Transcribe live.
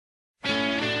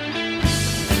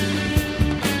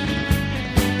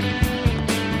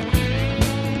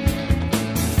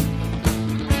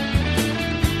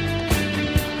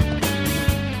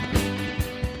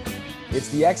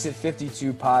the Exit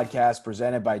 52 podcast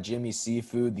presented by Jimmy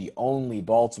Seafood, the only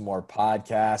Baltimore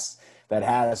podcast that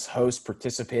has hosts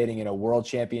participating in a world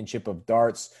championship of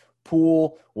darts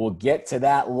pool. We'll get to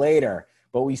that later,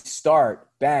 but we start,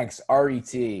 Banks,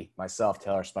 RET, myself,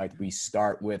 Taylor Spike, we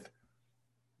start with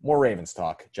more Ravens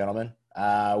talk, gentlemen.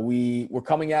 We're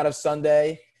coming out of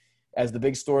Sunday as the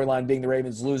big storyline being the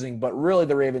Ravens losing, but really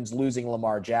the Ravens losing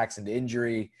Lamar Jackson to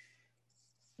injury.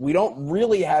 We don't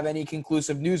really have any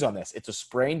conclusive news on this. It's a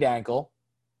sprained ankle.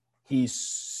 His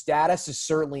status is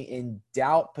certainly in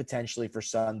doubt potentially for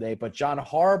Sunday, but John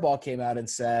Harbaugh came out and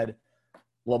said,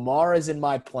 Lamar is in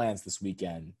my plans this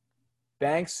weekend.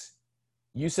 Banks,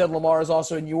 you said Lamar is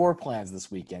also in your plans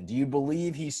this weekend. Do you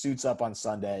believe he suits up on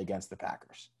Sunday against the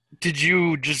Packers? Did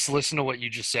you just listen to what you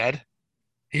just said?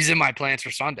 He's in my plans for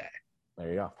Sunday. There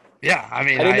you go. Yeah, I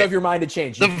mean, I didn't know if your mind had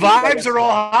changed. The vibes are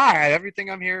all high.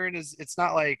 Everything I'm hearing is it's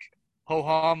not like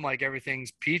ho-hum, like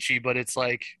everything's peachy, but it's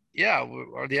like, yeah,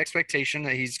 or the expectation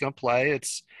that he's going to play.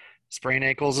 It's sprained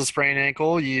ankle is a sprained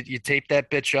ankle. You tape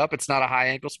that bitch up. It's not a high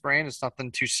ankle sprain. It's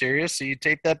nothing too serious. So you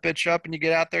tape that bitch up and you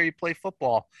get out there, you play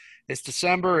football. It's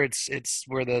December. It's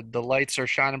where the lights are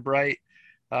shining bright.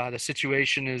 The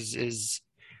situation is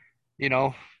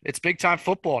it's big time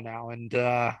football now.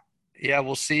 And, yeah,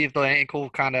 we'll see if the ankle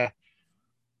kind of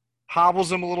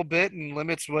hobbles him a little bit and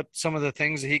limits what some of the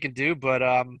things that he can do. But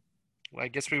I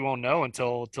guess we won't know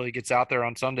until he gets out there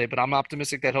on Sunday. But I'm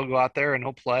optimistic that he'll go out there and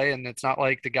he'll play. And it's not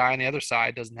like the guy on the other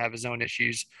side doesn't have his own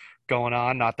issues going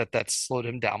on. Not that that's slowed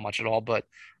him down much at all. But,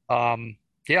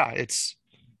 yeah,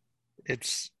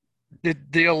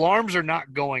 the alarms are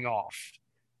not going off.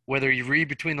 Whether you read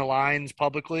between the lines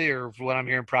publicly or what I'm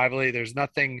hearing privately, there's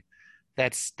nothing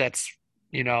that's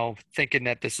thinking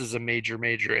that this is a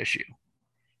major issue.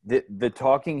 The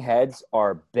talking heads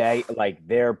are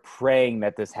they're praying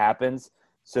that this happens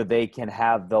so they can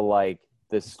have the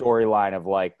storyline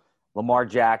of Lamar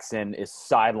Jackson is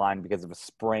sidelined because of a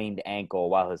sprained ankle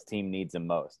while his team needs him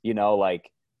most. They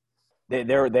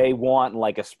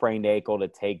want a sprained ankle to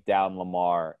take down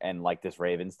Lamar and this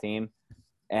Ravens team.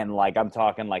 And I'm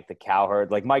talking the Cowherd,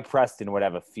 Mike Preston would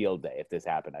have a field day if this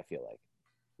happened. I feel like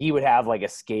he would have a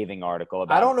scathing article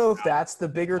about. I don't know if that's the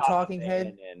bigger talking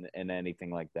head and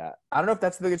anything like that. I don't know if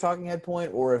that's the bigger talking head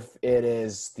point or if it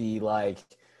is the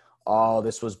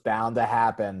this was bound to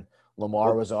happen.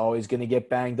 Lamar was always going to get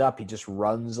banged up. He just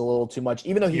runs a little too much,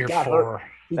 even though he got hurt.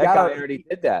 He already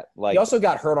did that. He also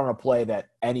got hurt on a play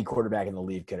that any quarterback in the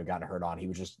league could have gotten hurt on. He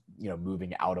was just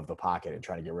moving out of the pocket and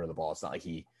trying to get rid of the ball. It's not like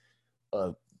he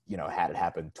had it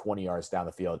happen 20 yards down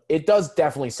the field. It does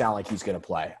definitely sound like he's going to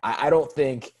play. I don't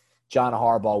think John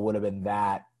Harbaugh would have been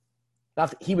that.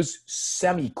 He was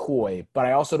semi-coy, but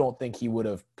I also don't think he would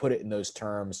have put it in those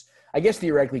terms. I guess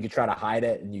theoretically you could try to hide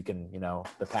it, and you can,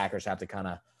 the Packers have to kind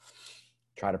of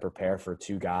try to prepare for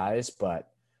two guys, but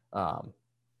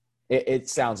it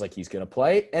sounds like he's going to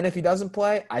play. And if he doesn't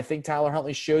play, I think Tyler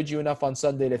Huntley showed you enough on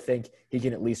Sunday to think he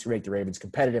can at least make the Ravens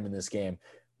competitive in this game.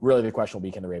 Really, the question will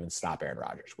be, can the Ravens stop Aaron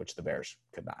Rodgers, which the Bears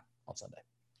could not on Sunday.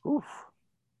 Oof.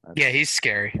 Yeah, he's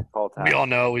scary. We all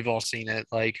know. We've all seen it.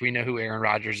 We know who Aaron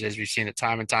Rodgers is. We've seen it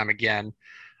time and time again.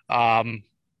 And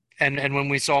when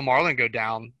we saw Marlon go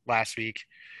down last week,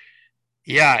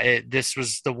 yeah, this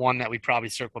was the one that we probably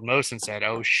circled most and said,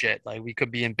 oh, shit, we could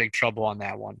be in big trouble on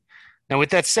that one. Now, with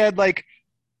that said,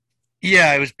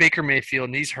 yeah, it was Baker Mayfield,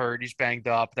 and he's hurt. He's banged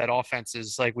up. That offense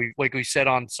is, like we said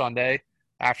on Sunday,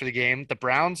 after the game, the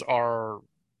Browns are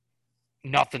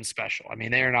nothing special. I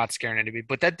mean, they are not scaring anybody.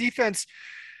 But that defense,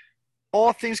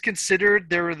 all things considered,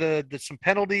 there were some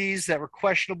penalties that were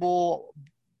questionable,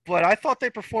 but I thought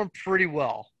they performed pretty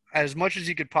well, as much as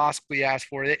you could possibly ask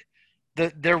for it.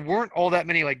 There weren't all that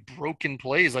many broken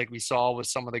plays like we saw with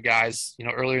some of the guys,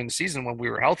 earlier in the season when we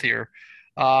were healthier.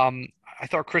 I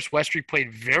thought Chris Westry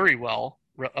played very well,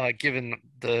 given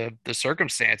the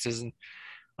circumstances, and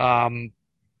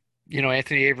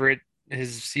Anthony Averett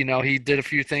he did a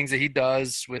few things that he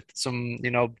does with some,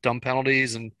 dumb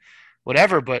penalties and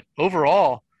whatever. But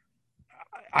overall,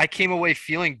 I came away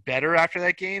feeling better after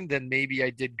that game than maybe I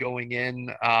did going in,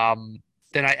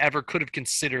 than I ever could have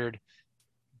considered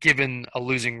given a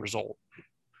losing result.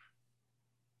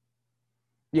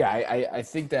 Yeah, I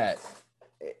think that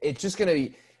it's just going to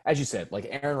be, as you said,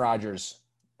 Aaron Rodgers,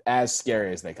 as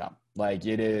scary as they come.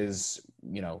 It is,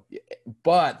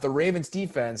 but the Ravens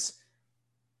defense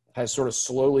has sort of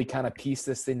slowly kind of pieced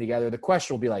this thing together. The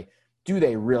question will be do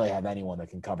they really have anyone that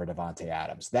can cover Devontae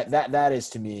Adams? That is,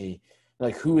 to me,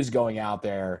 who is going out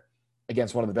there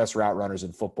against one of the best route runners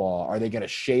in football? Are they going to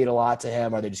shade a lot to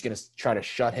him? Are they just going to try to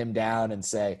shut him down and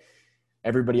say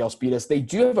everybody else beat us? They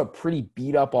do have a pretty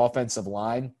beat up offensive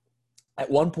line. At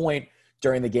one point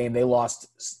during the game, they lost.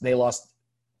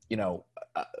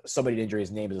 Somebody to injury.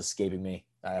 His name is escaping me.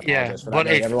 I apologize for that. But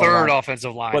a third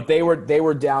offensive line. But they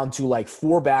were down to like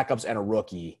 4 backups and a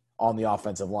rookie on the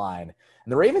offensive line.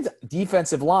 And the Ravens'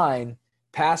 defensive line,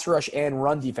 pass rush and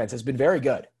run defense, has been very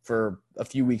good for a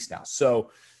few weeks now.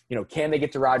 So, can they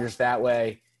get to Rodgers that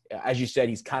way? As you said,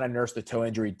 he's kind of nursed the toe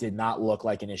injury. Did not look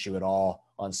like an issue at all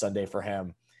on Sunday for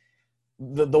him.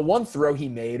 The one throw he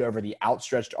made over the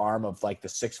outstretched arm of like the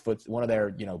 6 foot, one of their,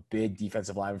 big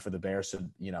defensive linemen for the Bears,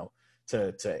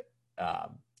 to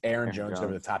Aaron Jones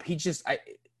over the top. He just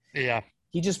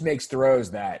makes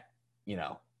throws that,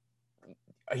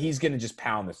 he's going to just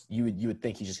pound this. You would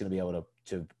think he's just going to be able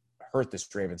to hurt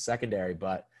this Ravens secondary,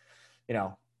 but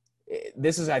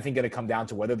this is, I think, going to come down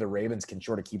to whether the Ravens can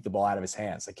sort of keep the ball out of his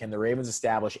hands. Like, can the Ravens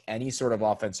establish any sort of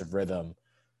offensive rhythm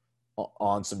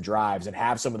on some drives and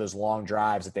have some of those long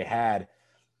drives that they had,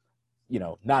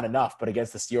 not enough, but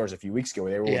against the Steelers a few weeks ago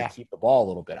where they were able to keep the ball a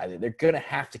little bit. They're going to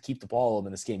have to keep the ball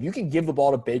in this game. You can give the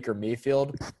ball to Baker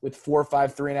Mayfield with 4 or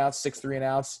 5 3-and-outs, 6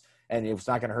 3-and-outs, and it's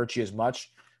not going to hurt you as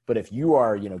much. But if you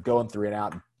are, going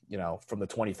 3-and-out, from the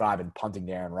 25 and punting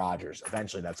to Aaron Rodgers,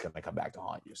 eventually that's going to come back to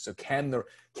haunt you. So can the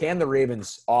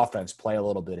Ravens offense play a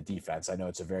little bit of defense? I know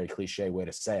it's a very cliche way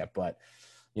to say it, but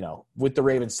with the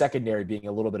Ravens secondary being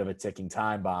a little bit of a ticking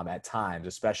time bomb at times,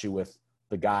 especially with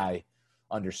the guy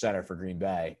under center for Green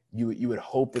Bay, you would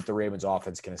hope that the Ravens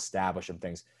offense can establish some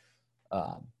things.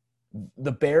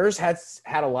 The Bears had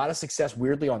a lot of success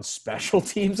weirdly on special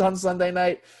teams on Sunday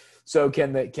night. So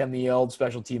can the old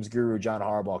special teams guru John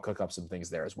Harbaugh cook up some things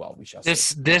there as well? We shall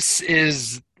see. This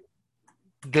is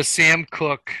the Sam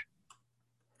Cook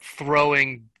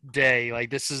throwing day. Like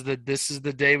this is the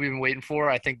day we've been waiting for.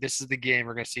 I think this is the game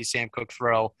we're going to see Sam Cook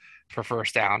throw for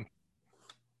first down.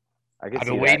 I've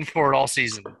been waiting for it all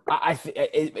season.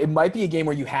 It might be a game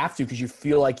where you have to, because you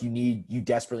feel like you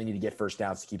desperately need to get first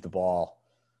downs to keep the ball.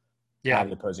 Yeah,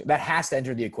 the opposing. That has to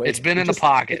enter the equation. It's been in the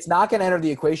pocket. It's not going to enter the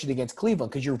equation against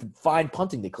Cleveland because you're fine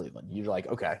punting to Cleveland. You're like,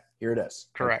 okay, here it is.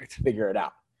 Correct. Figure it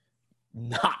out.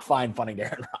 Not fine punting to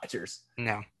Aaron Rodgers.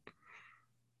 No.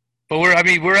 But we're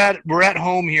at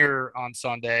home here on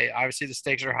Sunday. Obviously, the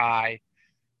stakes are high.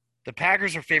 The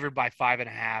Packers are favored by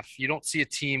 5.5. You don't see a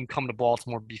team come to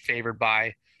Baltimore be favored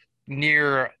by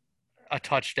near a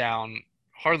touchdown,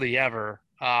 hardly ever.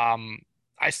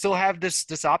 I still have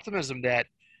this optimism that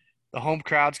the home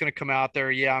crowd's going to come out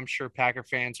there. Yeah, I'm sure Packer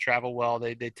fans travel well.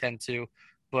 They tend to.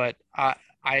 But I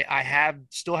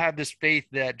still have this faith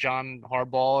that John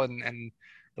Harbaugh and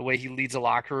the way he leads the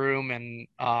locker room and,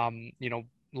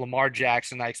 Lamar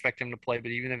Jackson, I expect him to play.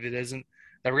 But even if it isn't,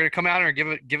 that we're going to come out here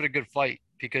and give it a good fight,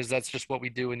 because that's just what we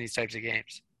do in these types of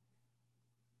games.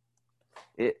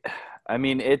 I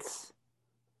don't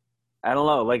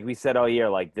know. Like we said all year,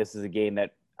 like this is a game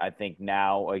that I think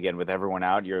now, again, with everyone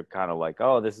out, you're kind of like,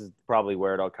 oh, this is probably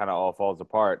where it all falls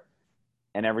apart.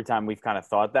 And every time we've kind of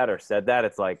thought that or said that,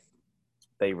 it's like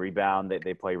they rebound,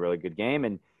 they play a really good game.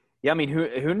 And yeah, I mean,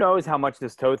 who knows how much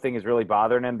this toe thing is really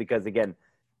bothering him, because again,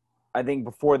 I think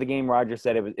before the game, Rodgers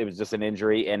said it was just an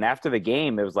injury. And after the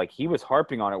game, it was like he was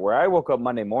harping on it, where I woke up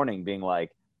Monday morning being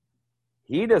like,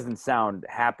 he doesn't sound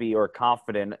happy or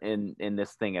confident in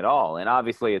this thing at all. And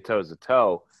obviously a toe's a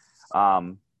toe.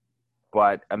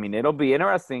 But, I mean, it'll be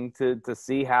interesting to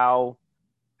see how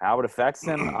it affects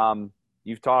him.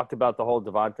 You've talked about the whole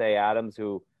Devontae Adams,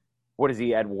 who, what is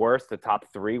he at worst, the top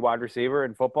 3 wide receiver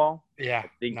in football? Yeah,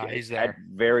 he's there. At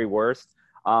very worst.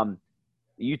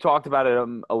 You talked about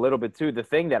it a little bit too. The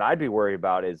thing that I'd be worried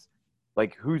about is,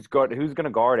 like, who's going to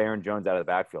guard Aaron Jones out of the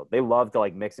backfield? They love to,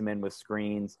 like, mix him in with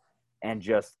screens and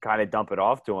just kind of dump it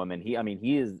off to him. And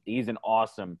he's an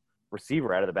awesome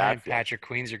receiver out of the backfield. Patrick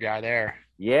Queen's your guy there.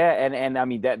 Yeah, and I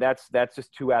mean that's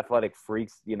just 2 athletic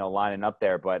freaks, lining up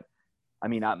there. But I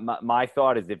mean, my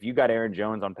thought is, if you got Aaron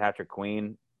Jones on Patrick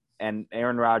Queen, and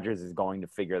Aaron Rodgers is going to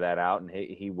figure that out, and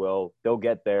they'll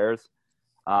get theirs.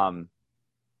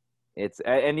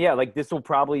 This will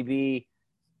probably be,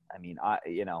 I mean,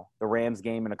 the Rams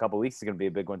game in a couple of weeks is going to be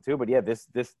a big one too. But yeah, this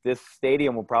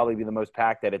stadium will probably be the most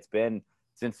packed that it's been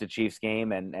since the Chiefs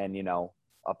game, and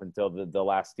up until the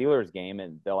last Steelers game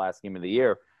and the last game of the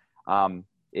year.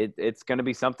 It's going to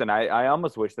be something. I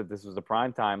almost wish that this was a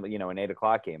prime time, an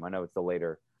 8:00 game. I know it's the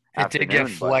later. It did get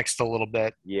flexed a little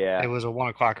bit. Yeah, it was a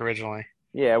 1:00 originally.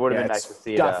 Yeah, it would have been nice to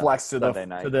see it. Got flexed to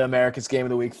the America's Game of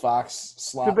the Week Fox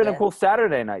slot. Could have been a cool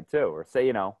Saturday night too, or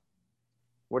say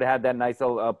would have had that nice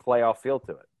playoff feel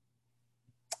to it.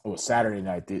 Well, Saturday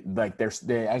night,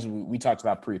 as we talked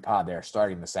about pre-pod, they're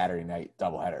starting the Saturday night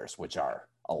doubleheaders, which are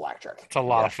electric. It's a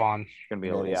lot of fun. It's gonna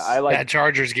be I like that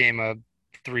Chargers game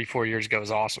 3-4 years ago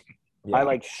was awesome. Yeah. I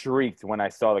like shrieked when I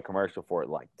saw the commercial for it,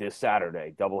 like this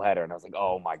Saturday, doubleheader, and I was like,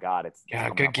 "Oh my god, it's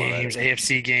good games, already.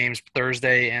 AFC games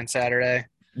Thursday and Saturday.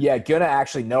 Yeah, gonna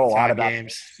actually know a lot about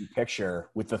games. the AFC picture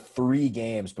with the 3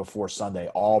 games before Sunday.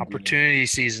 All opportunity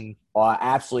season.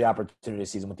 Absolutely opportunity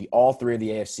season with all 3 of the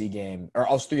AFC game or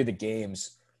all 3 of the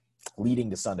games leading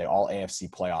to Sunday. All AFC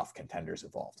playoff contenders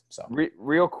involved. So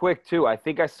real quick too, I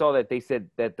think I saw that they said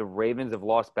that the Ravens have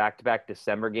lost back-to-back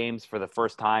December games for the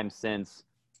first time since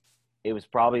it was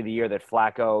probably the year that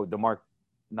Flacco, the Mark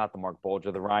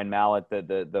Bulger, the Ryan Mallett,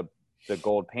 the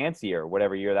gold pants year,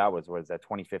 whatever year that was that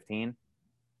 2015?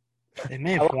 They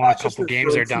may have won a couple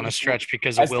games there down the stretch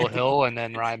because of Will Hill and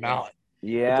then Ryan Mallett.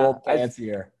 Yeah, the gold pants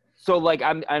year. So like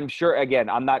I'm sure again,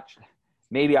 I'm not.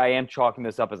 Maybe I am chalking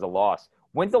this up as a loss.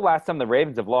 When's the last time the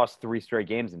Ravens have lost 3 straight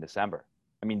games in December?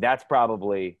 I mean, that's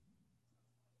probably.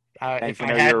 If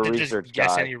I had to just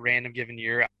guess any random given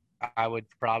year, I would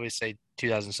probably say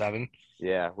 2007.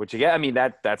 Yeah, which again, I mean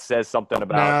that says something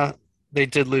about. Nah, they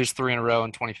did lose 3 in a row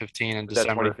in 2015 in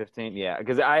December. 2015, yeah,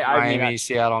 because Miami,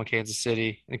 Seattle, and Kansas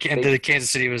City. And the Kansas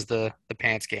City was the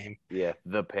pants game. Yeah,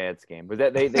 the pants game. Was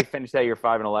that they finished that year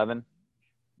 5-11?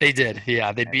 They did,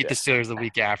 yeah. They beat the Steelers the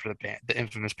week after the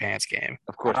infamous pants game.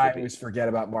 Of course, I always forget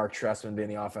about Mark Trestman being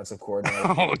the offensive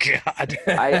coordinator. Oh God,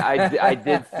 I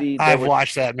did see. I've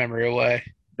watched that memory away.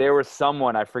 There was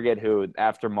someone, I forget who,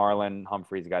 after Marlon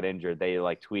Humphreys got injured, they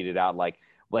like tweeted out like,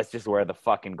 "Let's just wear the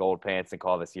fucking gold pants and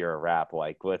call this year a wrap."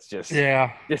 Like, let's just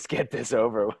get this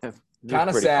over with. Kind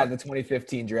of sad. The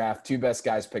 2015 draft, 2 best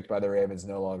guys picked by the Ravens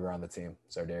no longer on the team.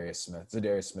 Zadarius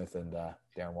Smith, and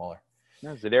Darren Waller.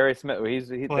 No, Zadarius Smith.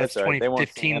 That's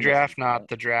 2015 draft, not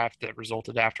the draft that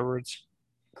resulted afterwards.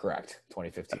 Correct.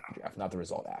 2015 draft, not the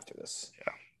result after this.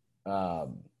 Yeah.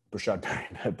 The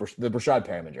Brashad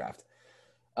Perriman draft.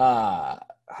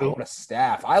 What a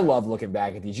staff. I love looking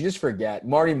back at these. You just forget.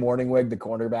 Marty Morningwig, the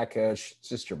cornerback coach. It's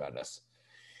just tremendous.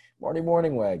 Marty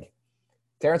Morningwig.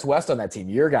 Terrence West on that team.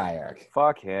 Your guy, Eric.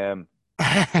 Fuck him.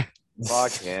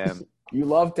 Fuck him. You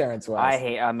love Terrence West. I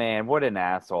hate man. What an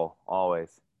asshole.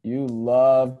 Always. You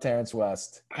love Terrence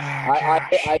West.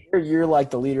 I hear you're like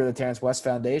the leader of the Terrence West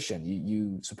Foundation.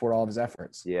 You support all of his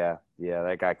efforts. Yeah,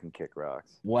 that guy can kick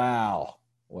rocks. Wow.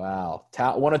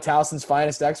 One of Towson's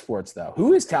finest exports, though.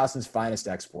 Who is Towson's finest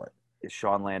export? Is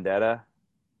Sean Landetta,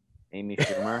 Amy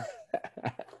Schumer.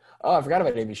 Oh, I forgot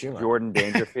about Amy Schumer. Jordan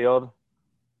Dangerfield,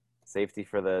 safety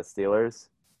for the Steelers.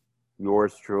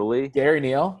 Yours truly. Gary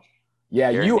Neal.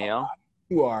 Yeah, Gary Neal.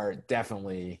 You are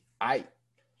definitely –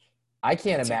 I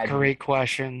can't imagine. A great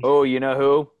question. Oh, you know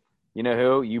who?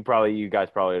 You guys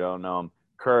probably don't know him.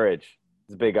 Courage.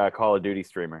 He's a big Call of Duty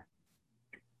streamer.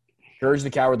 Courage the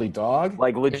Cowardly Dog?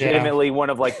 Like legitimately one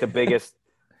of like the biggest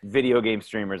video game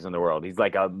streamers in the world. He's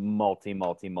like a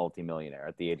multi-millionaire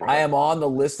at the age of I am on the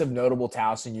list of notable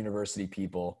Towson University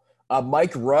people.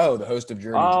 Mike Rowe, the host of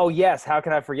Journey. Oh, yes. How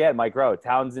can I forget Mike Rowe?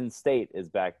 Townsend State is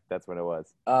back. That's what it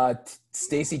was.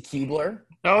 Stacy Keebler.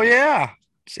 Oh, yeah.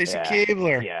 Stacy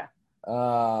Keebler. Yeah.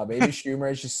 Maybe Schumer,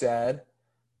 as you said.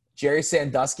 Jerry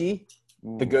Sandusky,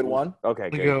 the good one. Okay,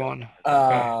 the good one.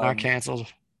 Not canceled.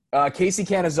 Casey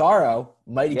Cannizzaro,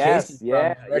 Mighty Casey from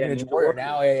American Warrior,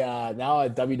 now a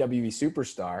WWE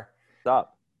superstar.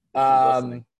 Stop.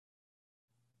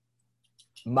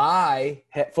 My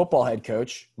football head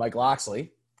coach, Mike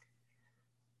Loxley.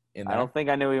 I don't think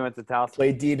I knew he went to Towson.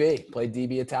 Played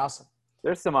DB at Towson.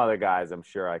 There's some other guys I'm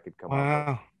sure I could come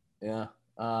up with. Yeah.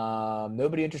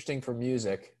 Nobody interesting for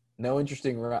music. No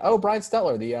interesting. Oh, Brian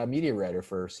Stetler, the media writer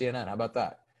for CNN. How about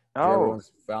that? Oh,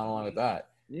 everyone's following along with that.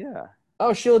 Yeah.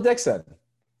 Oh, Sheila Dixon.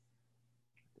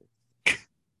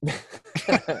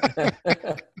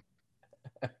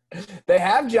 They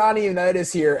have Johnny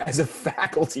Unitas here as a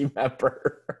faculty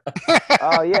member.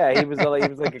 Oh yeah, he was like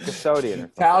a custodian.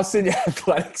 Towson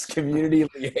Athletics Community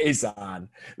Liaison.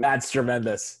 That's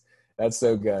tremendous. That's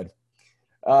so good.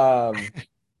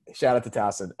 Shout out to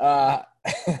Towson.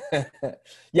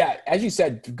 Yeah, as you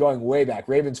said, going way back,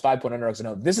 Ravens 5-point underdogs.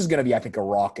 No, this is going to be, I think, a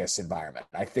raucous environment.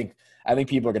 I think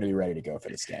people are going to be ready to go for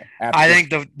this game. I think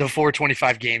the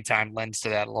 4:25 game time lends to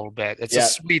that a little bit. It's a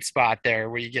sweet spot there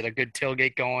where you get a good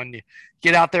tailgate going. You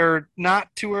get out there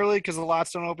not too early because the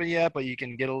lots don't open yet, but you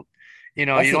can get you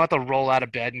don't have to roll out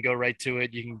of bed and go right to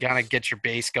it. You can kind of get your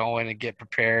base going and get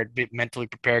prepared, be mentally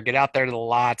prepared. Get out there to the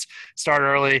lots, start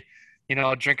early.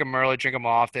 Drink them early, drink them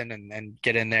often, and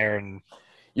get in there and.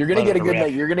 You're gonna get a good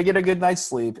night. You're gonna get a good night's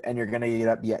sleep, and you're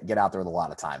gonna get out there with a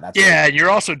lot of time. And you're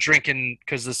also drinking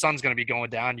because the sun's gonna be going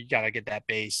down. You gotta get that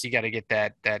base. You gotta get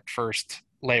that first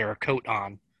layer of coat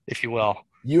on, if you will.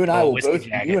 You and I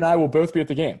will both be at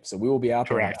the game, so we will be out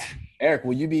there. Correct. Eric,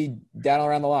 will you be down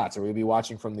around the lots, or will you be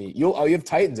watching from the? You have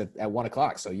Titans at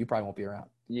 1:00, so you probably won't be around.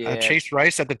 Yeah. Chase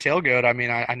Rice at the tailgate. I mean,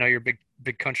 I know you're a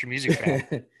big country music fan.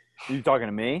 Are you talking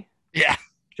to me? Yeah.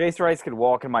 Chase Rice could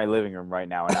walk in my living room right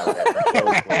now and I would have no clue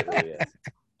who he is.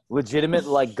 Legitimate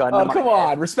gun. Oh, come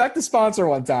on. Respect the sponsor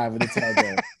one time with the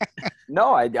tailgate.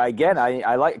 No, I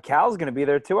like Cal's going to be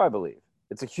there too, I believe.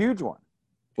 It's a huge one.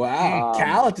 Wow.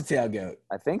 Cal at the tailgate.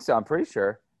 I think so. I'm pretty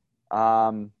sure.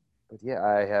 But yeah,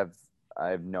 I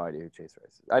have no idea who Chase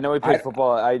Rice is. I know he played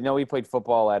football. I know he played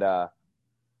football at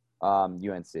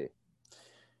UNC.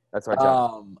 That's why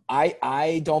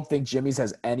I don't think Jimmy's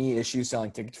has any issue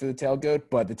selling tickets for the tailgate,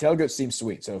 but the tailgate seems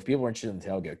sweet. So if people are interested in the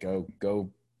tailgate, go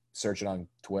search it on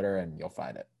Twitter and you'll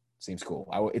find it. Seems cool.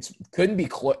 It's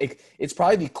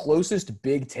probably the closest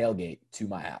big tailgate to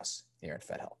my house here in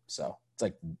Fed Hill. So it's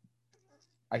like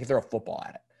I can throw a football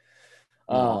at it.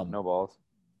 No balls.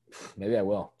 Maybe I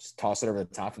will. Just toss it over the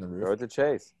top from the roof. Throw it to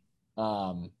Chase.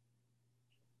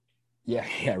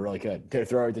 Yeah, really good.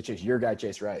 Throw it to Chase. Your guy,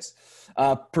 Chase Rice.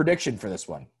 Prediction for this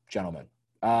one, gentlemen.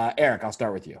 Eric, I'll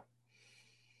start with you.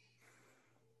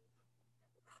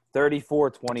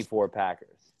 34-24 Packers.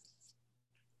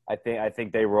 I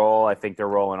think they roll. I think they're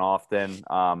rolling often.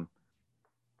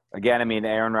 Again, I mean,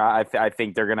 Aaron. I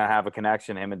think they're going to have a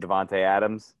connection. Him and Devontae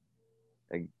Adams.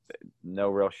 No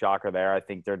real shocker there. I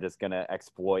think they're just going to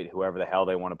exploit whoever the hell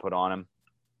they want to put on him.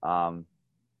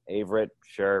 Averett,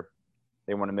 sure.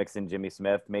 They want to mix in Jimmy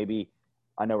Smith. Maybe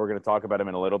I know we're going to talk about him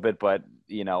in a little bit, but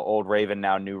old Raven,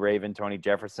 now new Raven, Tony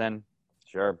Jefferson.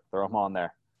 Sure, throw him on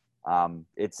there.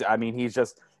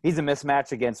 He's a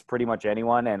mismatch against pretty much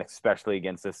anyone, and especially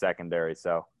against the secondary.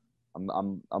 So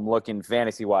I'm looking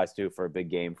fantasy wise too for a big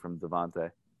game from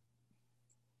Devontae.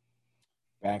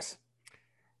 Thanks.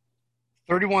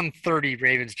 31-30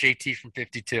 Ravens. JT from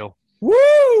 52.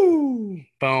 Woo!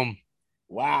 Boom.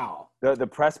 Wow. The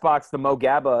press box, the Mo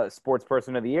Gabba Sports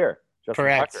Person of the Year. Justin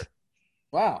Correct. Tucker.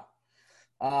 Wow.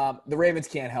 The Ravens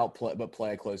can't help but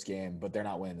play a close game, but they're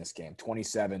not winning this game.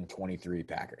 27-23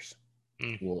 Packers.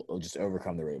 We'll just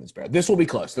overcome the Ravens. This will be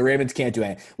close. The Ravens can't do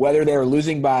anything. Whether they're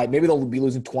losing maybe they'll be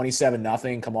losing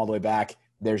 27-0, come all the way back.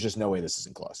 There's just no way this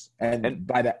isn't close. And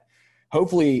by that,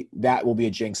 hopefully that will be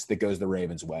a jinx that goes the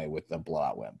Ravens' way with the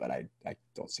blowout win, but I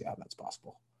don't see how that's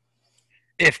possible.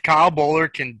 If Kyle Bowler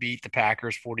can beat the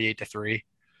Packers 48-3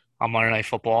 on Monday Night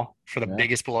Football for the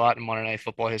biggest blowout in Monday Night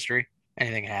Football history,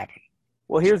 anything can happen.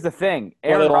 Well, here's the thing: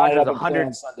 Aaron Rodgers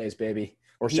 100 Sundays, baby,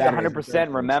 or he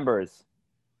 100% remembers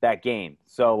that game.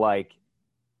 So, I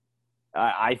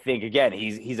think again,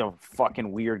 he's a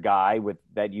fucking weird guy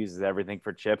that uses everything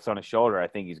for chips on his shoulder. I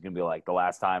think he's gonna be like the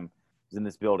last time he was in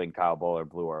this building, Kyle Bowler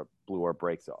blew our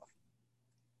brakes off.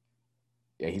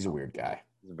 Yeah, he's a weird guy.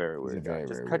 He's a very weird guy.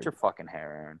 Just cut weird. your fucking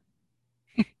hair,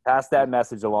 Aaron. Pass that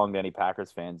message along to any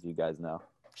Packers fans you guys know.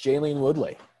 Shailene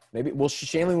Woodley. Maybe will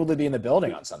Shailene Woodley be in the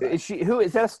building on Sunday? Is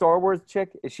that a Star Wars chick?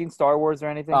 Is she in Star Wars or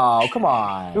anything? Oh, come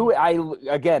on. I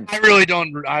really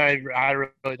don't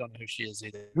know who she is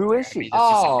either. Who is she?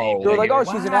 I mean, they're like,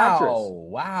 she's an actress.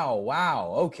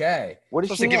 Wow. Okay. What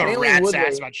is she? Supposed to give a rat's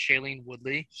ass about Shailene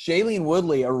Woodley. Shailene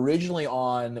Woodley, originally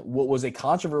on what was a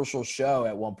controversial show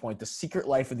at one point, The Secret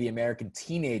Life of the American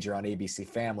Teenager on ABC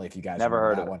Family. If you guys never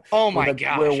heard that of one. Oh my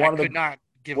gosh, I could not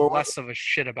give less of a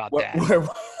shit about that.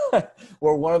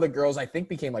 Where one of the girls, I think,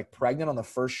 became pregnant on the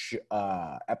first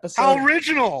episode. How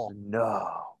original! No.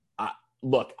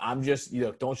 Look, I'm just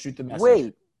don't shoot the message.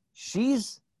 Wait,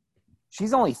 she's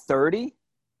only 30.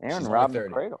 Aaron Robin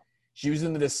Cradle. She was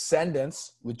in The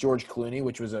Descendants with George Clooney,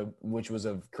 which was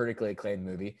a critically acclaimed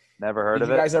movie. Never heard of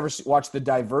it. Did you guys ever watch the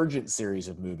Divergent series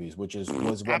of movies, which was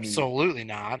when absolutely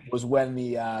not. Was when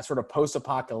the sort of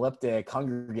post-apocalyptic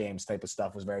Hunger Games type of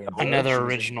stuff was very important. Another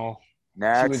original.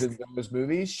 She was in those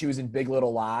movies. She was in Big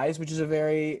Little Lies, which is a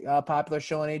very popular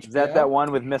show on HBO. Is that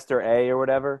one with Mr. A or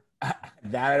whatever?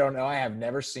 That I don't know. I have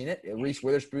never seen it. Reese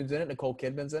Witherspoon's in it. Nicole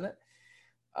Kidman's in it.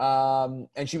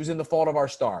 And she was in The Fault of Our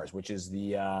Stars, which was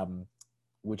a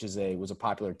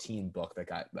popular teen book that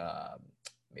got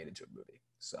made into a movie.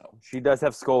 So she does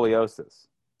have scoliosis.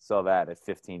 So that at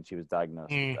 15 she was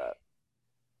diagnosed with that.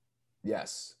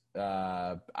 Yes.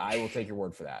 I will take your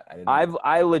word for that.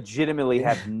 I legitimately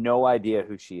have no idea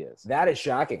who she is. That is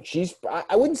shocking.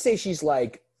 I wouldn't say she's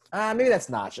maybe that's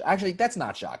not actually that's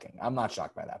not shocking. I'm not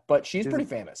shocked by that, but she's pretty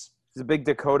famous. She's a big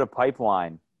Dakota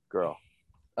Pipeline girl.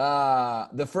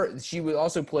 She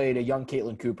also played a young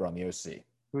Caitlin Cooper on the OC.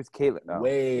 Who's Caitlin? No.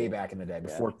 Way back in the day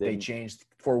before they changed.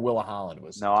 Before Willa Holland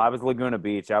was. No, I was Laguna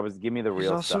Beach. Give me the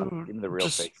real stuff. Give me the real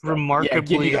fake stuff.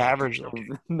 Remarkably average.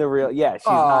 The real, yeah. She's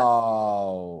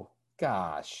not.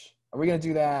 Gosh. Are we going to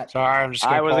do that? Sorry, I'm just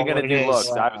I going to wasn't call going it to do what it looks.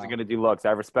 is. I wasn't going to do looks.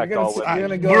 I respect all women. You're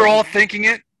gonna go, We're all thinking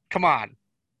it. Come on.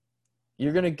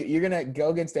 You're gonna go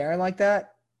against Aaron like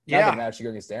that? Yeah. Not that I'm actually go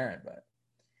against Aaron, but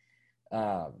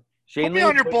put me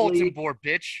on your bulletin board,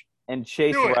 bitch. And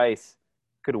Chase Rice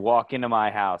could walk into my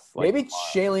house. Maybe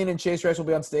Shailene and Chase Rice will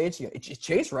be on stage.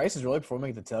 Chase Rice is really performing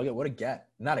at the tailgate. What a get!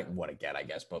 Not a, what a get, I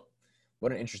guess, but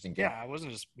what an interesting get. Yeah, I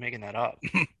wasn't just making that up.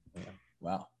 Yeah.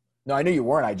 Wow. No, I knew you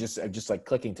weren't. I just like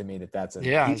clicking to me that's a.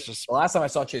 Yeah, it's just the last time I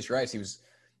saw Chase Rice, he was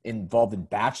involved in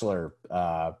Bachelor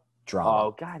drama.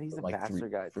 Oh God, he's a Bachelor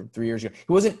guy. From 3 years ago,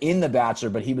 he wasn't in the Bachelor,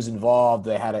 but he was involved.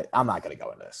 They had it. I'm not going to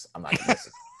go into this. I'm not going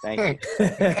to. Thank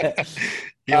you.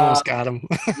 You almost got him.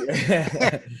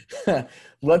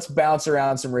 Let's bounce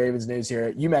around some Ravens news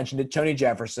here. You mentioned it. Tony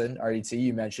Jefferson, RDT,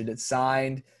 you mentioned it,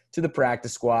 signed to the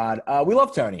practice squad. We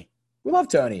love Tony.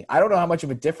 I don't know how much of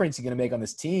a difference he's going to make on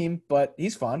this team, but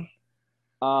he's fun.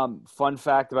 Fun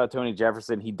fact about Tony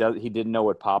Jefferson, he didn't know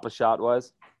what Papa Shot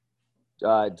was.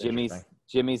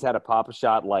 Jimmy's had a Papa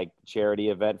Shot like charity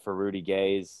event for Rudy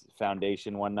Gay's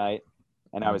foundation one night,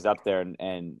 and I was up there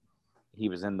and he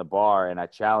was in the bar, and I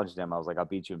challenged him. I was like, I'll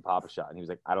beat you in Papa Shot. And he was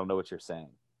like, I don't know what you're saying.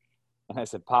 And I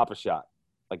said, Papa Shot.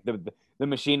 Like the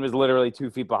machine was literally 2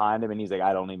 feet behind him, and he's like,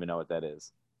 I don't even know what that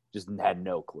is. Just had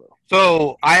no clue.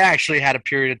 So I actually had a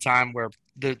period of time where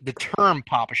the term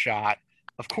Papa Shot,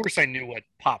 of course I knew what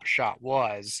Papa Shot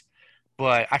was,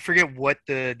 but I forget what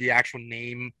the actual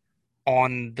name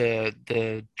on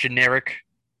the generic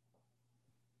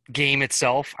game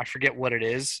itself. I forget what it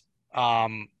is.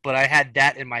 But I had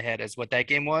that in my head as what that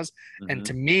game was. Mm-hmm. And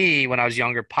to me, when I was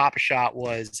younger, Papa Shot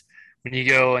was when you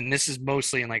go, and this is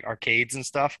mostly in like arcades and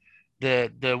stuff,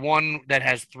 the one that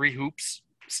has 3 hoops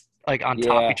like on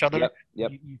top of each other.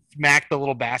 Yep. You smack the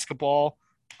little basketball,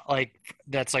 like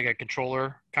that's like a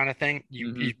controller kind of thing.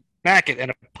 You smack it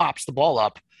and it pops the ball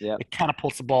up. Yeah. It kind of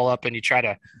pulls the ball up and you try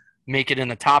to make it in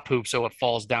the top hoop so it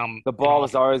falls down. The ball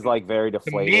was always like very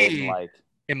deflated. Me, like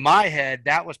in my head,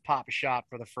 that was Papa Shot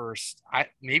for the first,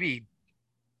 maybe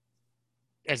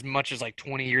as much as like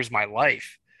 20 years of my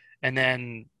life. And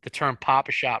then the term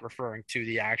Papa Shot referring to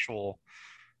the actual,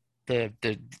 the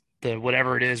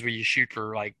whatever it is where you shoot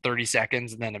for like 30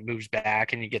 seconds and then it moves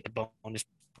back and you get the bonus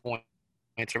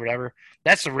points or whatever.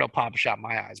 That's the real Papa Shot in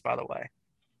my eyes, by the way.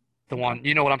 The one,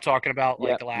 you know what I'm talking about?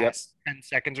 Like the last 10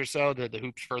 seconds or so, the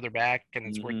hoop's further back and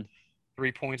it's worth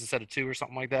 3 points instead of 2 or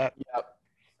something like that.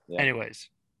 Yep. Anyways,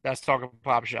 that's talking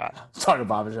Papa Shot. Talking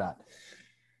Papa Shot.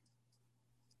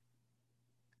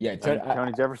 Yeah,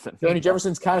 Tony Jefferson. Tony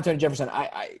Jefferson's kind of Tony Jefferson.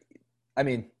 I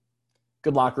mean,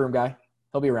 good locker room guy.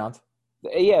 He'll be around.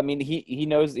 Yeah, I mean, he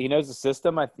knows the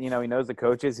system. He knows the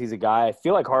coaches. He's a guy. I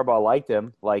feel like Harbaugh liked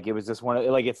him. Like it was just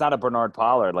it's not a Bernard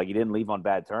Pollard. Like he didn't leave on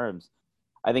bad terms.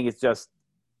 I think it's just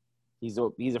he's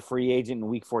a free agent in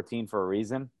week 14 for a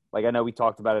reason. Like, I know we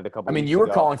talked about it a couple weeks ago. You were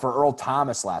calling for Earl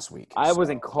Thomas last week. I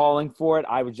wasn't calling for it.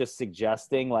 I was just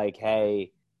suggesting, like,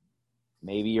 hey,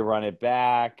 maybe you run it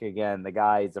back. Again, the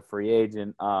guy is a free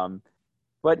agent.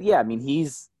 But, yeah, I mean,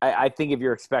 I think if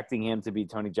you're expecting him to be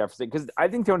Tony Jefferson, because I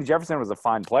think Tony Jefferson was a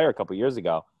fine player a couple years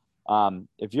ago.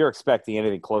 If you're expecting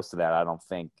anything close to that,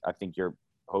 I think your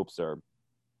hopes are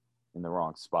in the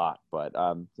wrong spot. But,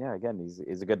 yeah, again,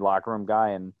 he's a good locker room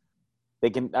guy, and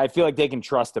I feel like they can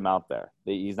trust him out there.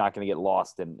 He's not going to get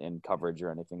lost in coverage or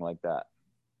anything like that.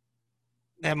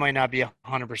 That might not be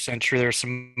 100% true. There's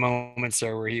some moments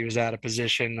there where he was out of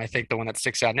position. I think the one that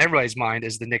sticks out in everybody's mind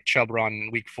is the Nick Chubb run in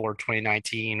Week 4,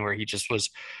 2019, where he just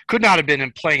could not have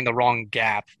been playing the wrong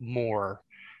gap more,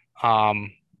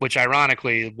 which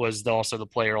ironically was also the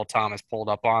play Earl Thomas pulled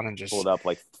up on and just pulled up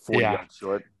like 40 yards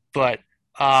short. But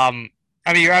I mean,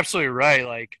 you're absolutely right.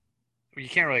 Like, you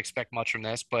can't really expect much from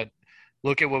this, but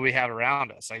look at what we have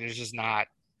around us. Like, there's just nothing.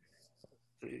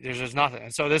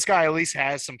 And so this guy at least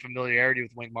has some familiarity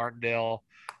with Wink Martindale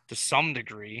to some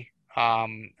degree.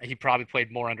 He probably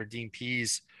played more under Dean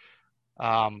Pease.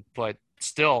 But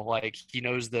still, like, he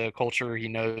knows the culture. He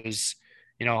knows,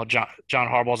 John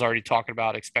Harbaugh's already talking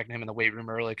about expecting him in the weight room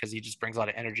early because he just brings a lot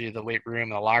of energy to the weight room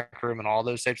and the locker room and all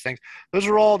those types of things. Those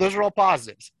are all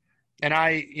positives. And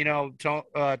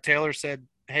Taylor said,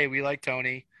 hey, we like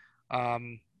Tony.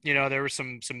 There were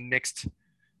some mixed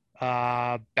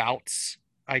bouts,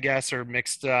 I guess, or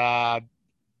mixed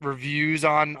reviews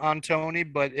on Tony.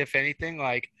 But if anything,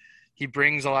 like, he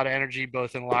brings a lot of energy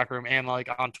both in the locker room and like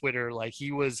on Twitter. Like,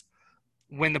 he was,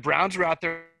 when the Browns were out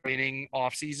there training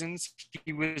off seasons,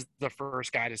 he was the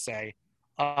first guy to say,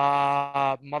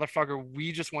 motherfucker,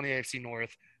 we just won the AFC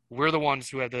North. We're the ones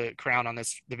who have the crown on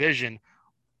this division.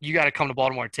 You got to come to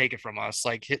Baltimore and take it from us.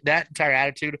 Like, that entire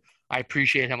attitude, I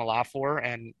appreciate him a lot for,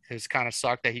 and it's kind of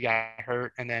sucked that he got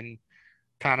hurt and then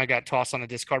kind of got tossed on the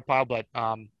discard pile. But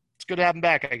it's good to have him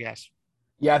back, I guess.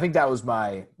 Yeah, I think that was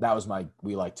my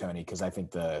we like Tony because I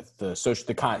think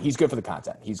he's good for the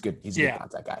content. He's good. He's a good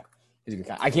content guy. He's a good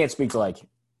I can't speak to like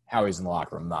how he's in the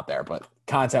locker room. I'm not there, but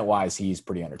content wise, he's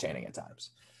pretty entertaining at times.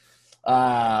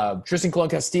 Tristan Colon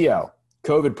Castillo,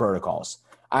 COVID protocols.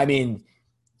 I mean,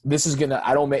 this is gonna.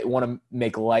 I don't want to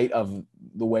make light of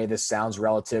the way this sounds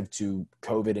relative to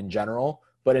COVID in general,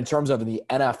 but in terms of the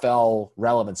NFL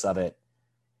relevance of it,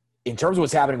 in terms of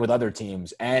what's happening with other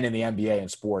teams and in the NBA and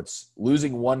sports,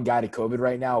 losing one guy to COVID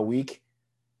right now a week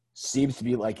seems to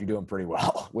be like you're doing pretty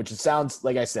well, which it sounds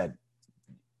like I said,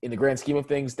 in the grand scheme of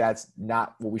things, that's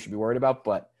not what we should be worried about.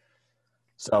 But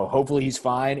so hopefully he's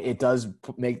fine. It does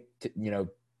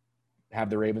have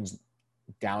the Ravens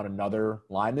down another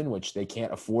lineman, which they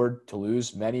can't afford to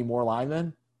lose many more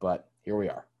linemen, but here we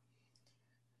are.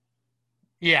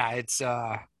 Yeah,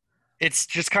 it's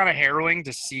just kind of harrowing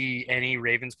to see any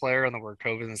Ravens player on the word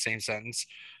COVID in the same sentence.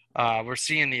 We're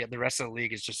seeing the rest of the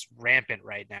league is just rampant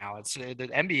right now. It's the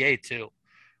NBA too.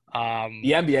 The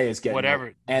NBA is getting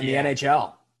whatever, and the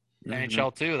NHL.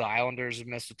 NHL too. The Islanders have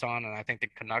missed a ton, and I think the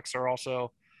Canucks are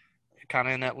also kind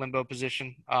of in that limbo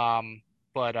position.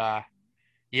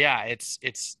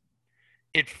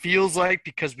 It feels like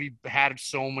because we had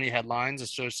so many headlines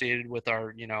associated with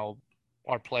our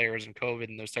players and COVID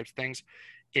and those types of things,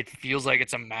 it feels like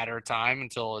it's a matter of time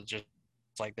until it's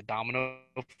like the domino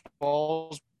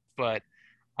falls. But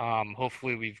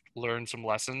hopefully we've learned some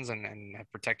lessons and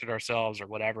have protected ourselves or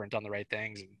whatever and done the right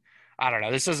things. And I don't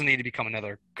know. This doesn't need to become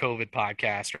another COVID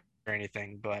podcast or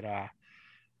anything, but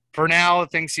for now,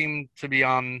 things seem to be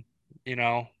on,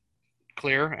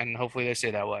 clear, and hopefully they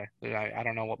stay that way. I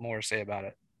don't know what more to say about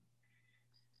it.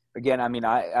 Again, I mean,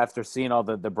 after seeing all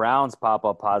the Browns pop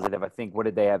up positive, I think what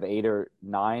did they have 8 or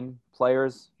 9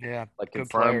 players? Yeah, like good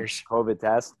confirmed players. COVID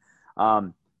test.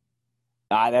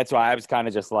 That's why I was kind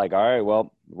of just like, all right,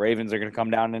 well, Ravens are going to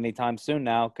come down anytime soon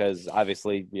now because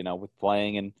obviously, with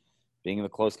playing and being in the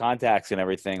close contacts and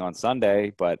everything on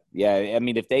Sunday. But yeah, I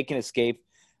mean, if they can escape,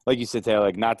 like you said, Taylor,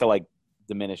 like not to like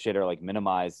diminish it or like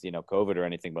minimize, COVID or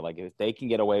anything, but like if they can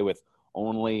get away with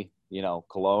only,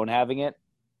 Cologne having it,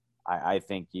 I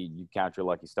think you count your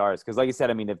lucky stars. Because like you said,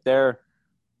 I mean, if they're,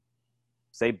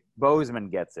 say, Bozeman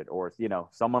gets it or,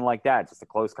 someone like that, just a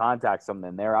close contact,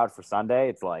 and they're out for Sunday,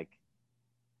 it's like,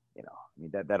 I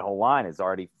mean, that whole line is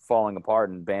already falling apart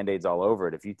and Band-Aids all over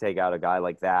it. If you take out a guy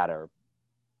like that or,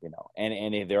 and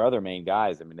any of their other main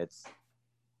guys, I mean, it's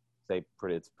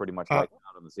pretty much wiped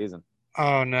out on the season.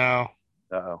 Oh, no.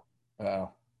 Uh-oh.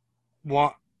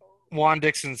 Juan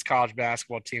Dixon's college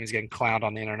basketball team is getting clowned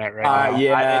on the internet right now.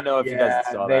 Yeah, I didn't know if you guys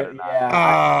saw that or not.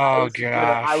 Yeah,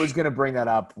 gosh. I was gonna bring that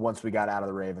up once we got out of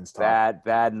the Ravens talk.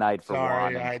 Bad night for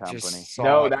Sorry, Juan and I company. just saw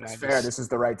No, it, that's fair. This is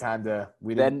the right time to.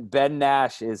 Ben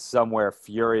Nash is somewhere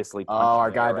furiously punching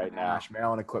our guy right Ben now. Nash,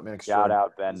 Maryland Equipment Shout Extraordinary.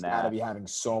 out Ben He's Nash. Got to be having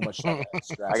so much stress.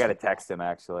 I got to text him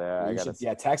actually.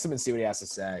 Text him and see what he has to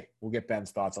say. We'll get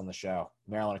Ben's thoughts on the show.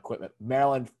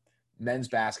 Maryland men's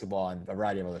basketball and a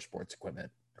variety of other sports equipment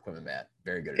man.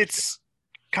 Very good. It's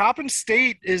Coppin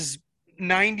State is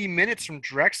 90 minutes from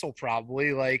Drexel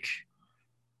probably. Like,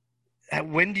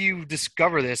 when do you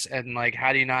discover this and like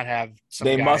how do you not have some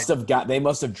they must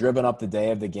have driven up the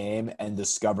day of the game and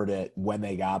discovered it when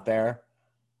they got there,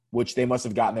 which they must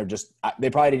have gotten there they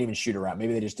probably didn't even shoot around.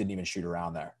 Maybe they just didn't even shoot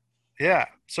around there. Yeah.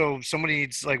 So somebody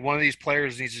needs, like, one of these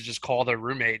players needs to just call their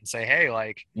roommate and say, hey,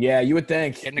 like, yeah, you would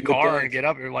think get in the car and get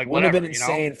up or like wouldn't whatever. have been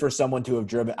insane for someone to have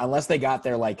driven unless they got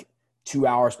there like 2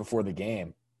 hours before the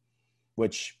game,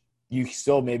 which you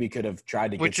still maybe could have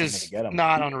tried to get someone to get them.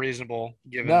 Not unreasonable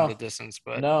given the distance,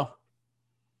 but no.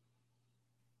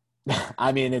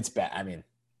 I mean, it's bad. I mean,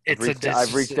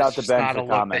 I've reached out to Ben for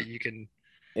comment. You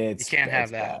can't have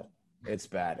that. Bad. It's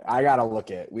bad. I gotta look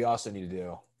at. We also need to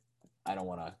do. I don't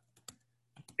want to.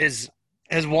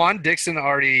 Has Juan Dixon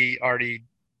already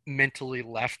mentally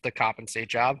left the Coppin State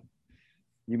job?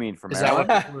 You mean from is that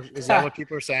what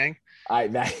people are saying?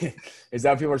 Is that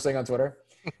what people are saying on Twitter?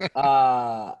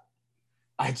 I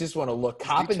just want to look.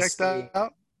 Coppin State.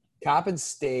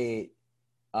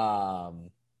 And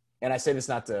I say this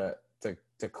not to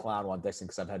clown Juan Dixon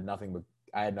because I had nothing but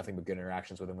good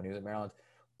interactions with him when he was at Maryland,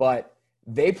 but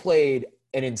they played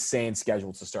an insane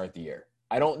schedule to start the year.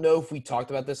 I don't know if we talked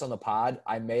about this on the pod.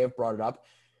 I may have brought it up.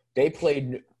 They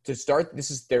played to start. This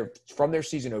is from their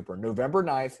season opener, November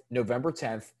 9th, November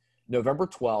 10th, November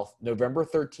 12th, November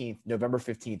 13th, November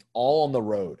 15th, all on the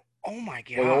road. Oh my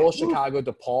God. Loyola Chicago,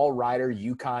 DePaul, Rider,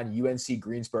 UConn, UNC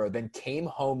Greensboro, then came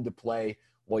home to play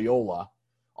Loyola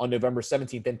on November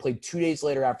 17th, then played 2 days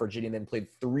later at Virginia, and then played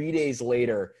 3 days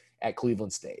later at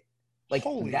Cleveland State. Like,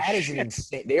 Holy that is shit. an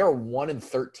insane. They are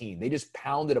 1-13. They just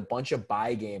pounded a bunch of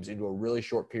bye games into a really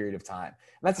short period of time.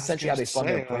 And that's essentially how they fund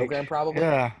their program, probably.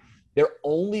 Yeah. Their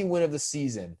only win of the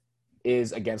season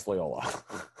is against Loyola.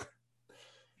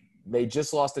 They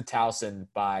just lost to Towson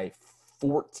by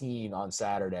 14 on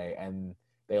Saturday, and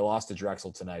they lost to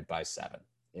Drexel tonight by 7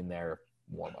 in their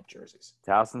warm-up jerseys.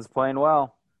 Towson's playing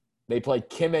well. They played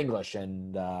Kim English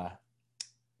and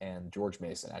George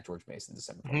Mason at George Mason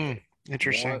December 23rd.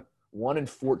 Interesting.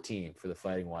 1-14 for the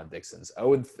Fighting Juan Dixons.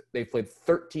 Oh, they played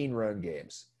 13 road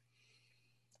games.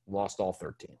 Lost all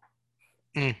 13.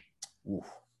 Oof.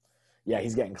 Yeah,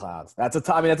 he's getting clouds. That's a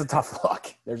tough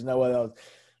look. There's no way else.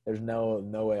 There's no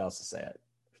way else to say it.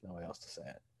 There's no way else to say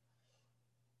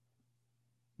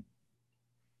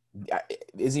it.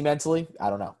 Is he mentally? I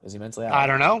don't know. Is he mentally? I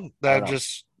don't know. I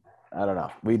don't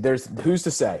know. There's who's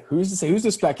to say? Who's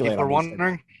to speculate? People are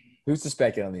wondering. Who's to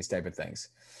speculate on these type of things?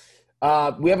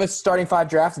 We have a starting 5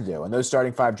 draft to do, and those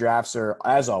starting 5 drafts are,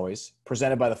 as always,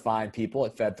 presented by the fine people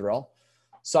at Fed Thrill.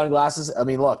 Sunglasses. I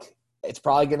mean, look, it's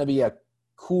probably going to be a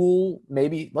cool.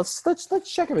 Maybe let's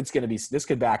check if it's going to be. This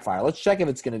could backfire. Let's check if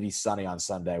it's going to be sunny on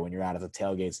Sunday when you're out at the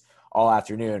tailgates all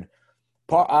afternoon.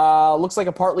 Looks like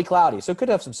a partly cloudy, so it could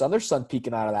have some sun. There's sun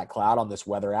peeking out of that cloud on this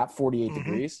weather app. 48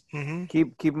 degrees. Mm-hmm.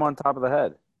 Keep them on top of the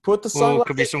head. Put the sunglasses.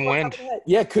 Could be some wind.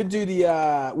 Yeah, could do the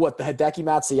the Hideki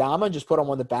Matsuyama, just put them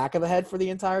on the back of the head for the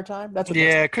entire time. That's what.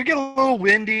 Yeah, it could get a little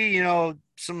windy.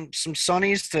 Some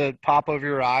sunnies to pop over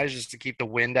your eyes just to keep the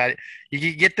wind at it.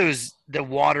 You get the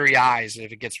watery eyes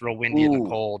if it gets real windy in the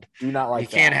cold. Do not like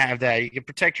that. You can't have that. You can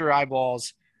protect your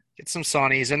eyeballs. Get some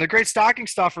sunnies, and they're great stocking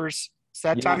stuffers. It's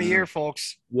that time of year,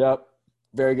 folks. Yep.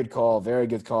 Very good call. Very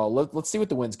good call. Let's see what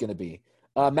the wind's going to be.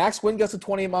 Max wind gusts of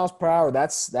 28 miles per hour.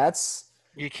 That's.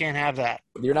 You can't have that.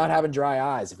 You're not having dry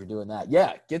eyes if you're doing that.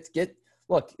 Yeah,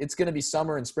 look, it's going to be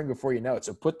summer and spring before you know it.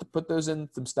 So put those in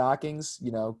some stockings,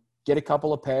 get a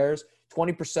couple of pairs,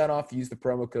 20% off, use the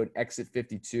promo code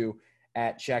EXIT52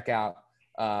 at checkout.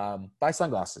 Buy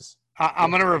sunglasses. I'm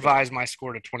going to revise my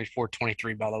score to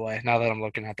 24-23, by the way, now that I'm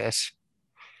looking at this.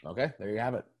 Okay, there you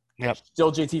have it. Yep.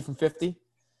 Still JT from 50?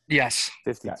 Yes.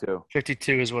 52.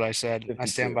 52 is what I said. 52 I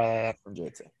stand by that. From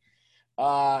JT.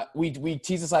 We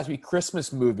teased this last week.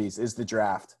 Christmas movies is the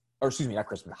draft, or excuse me, not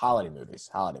Christmas. Holiday movies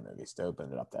to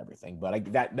open it up to everything.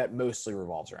 But that mostly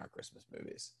revolves around Christmas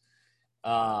movies.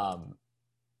 I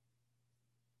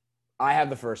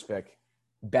have the first pick.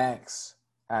 Banks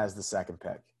has the second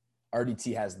pick.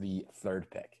 RDT has the third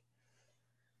pick.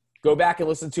 Go back and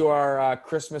listen to our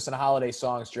Christmas and holiday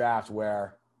songs draft,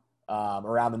 where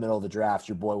around the middle of the draft,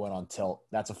 your boy went on tilt.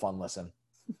 That's a fun listen.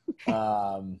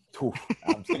 I'm still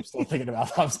thinking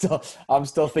about the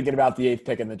 8th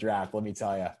pick in the draft. Let me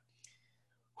tell you.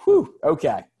 Whew.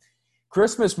 Okay.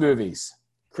 Christmas movies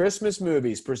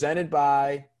presented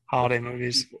by holiday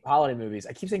movies.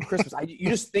 I keep saying Christmas. You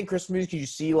just think Christmas movies because you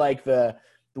see like the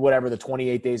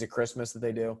 28 days of Christmas that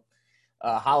they do.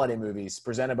 Holiday movies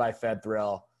presented by Fed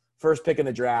Thrill. First pick in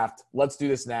the draft. Let's do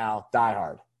this now. Die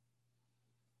Hard.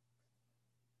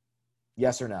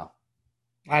 Yes or no?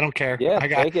 I don't care. Yeah,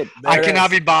 take it. I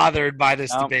cannot be bothered by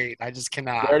this debate. I just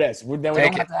cannot. There it is. We don't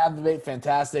have to have the debate.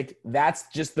 Fantastic. That's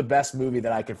just the best movie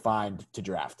that I could find to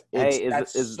draft.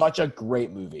 That's such a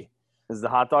great movie. Is the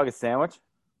hot dog a sandwich?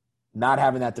 Not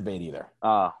having that debate either.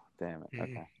 Oh, damn it.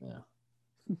 Okay. Yeah.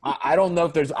 I don't know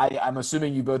if there's – I'm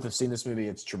assuming you both have seen this movie.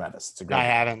 It's tremendous. It's a great I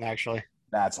haven't, actually.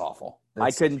 That's awful. I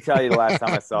couldn't tell you the last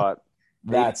time I saw it.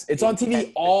 It's on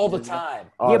TV all the time.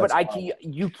 Yeah, but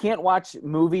you can't watch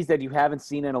movies that you haven't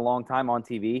seen in a long time on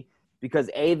TV because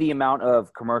A, the amount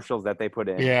of commercials that they put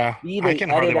in. Yeah. B, they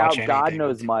edit out God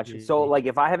knows much. So, like,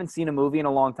 if I haven't seen a movie in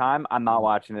a long time, I'm not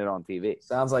watching it on TV.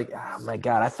 Sounds like, oh, my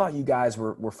God, I thought you guys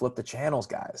were flip the channels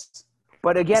guys.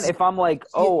 But again, if I'm like,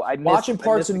 watching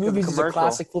parts of movies is a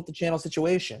classic flip the channel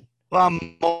situation. Well,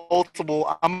 I'm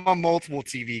a multiple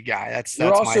TV guy. That's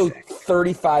You're also my thing.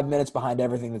 35 minutes behind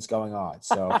everything that's going on.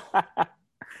 So,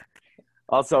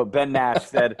 also Ben Nash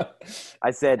said,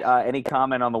 any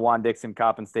comment on the Juan Dixon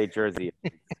Coppin State jersey?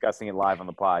 Discussing it live on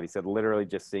the pod. He said, literally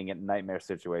just seeing it nightmare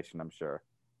situation. I'm sure.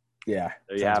 Yeah,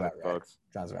 there you have it, folks.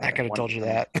 I could have told you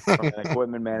that. From an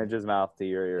equipment manager's mouth to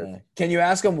your ears. Yeah. Can you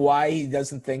ask him why he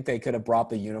doesn't think they could have brought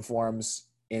the uniforms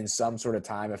in some sort of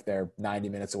time if they're 90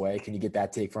 minutes away? Can you get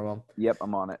that take from him? Yep,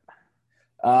 I'm on it.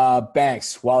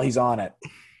 Banks, while he's on it,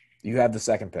 you have the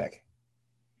second pick.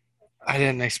 I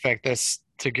didn't expect this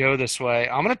to go this way.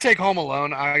 I'm going to take Home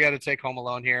Alone. I got to take Home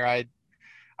Alone here. I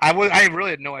really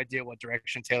had no idea what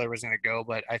direction Taylor was going to go,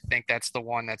 but I think that's the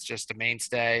one that's just a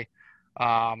mainstay.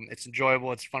 It's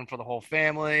enjoyable. It's fun for the whole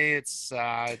family. It's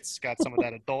got some of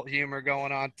that adult humor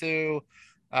going on too.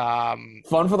 Fun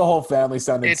for the whole family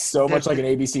sounded so much like an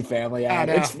ABC Family ad.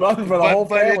 It's fun for the whole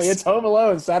family. It's Home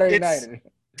Alone Saturday night.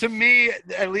 To me,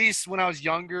 at least when I was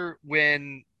younger,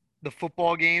 when the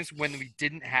football games, when we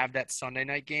didn't have that Sunday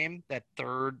night game, that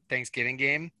third Thanksgiving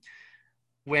game,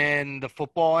 when the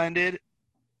football ended,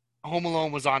 Home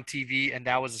Alone was on TV, and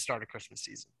that was the start of Christmas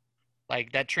season.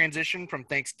 Like that transition from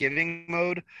Thanksgiving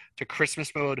mode to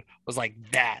Christmas mode was like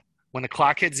that. When the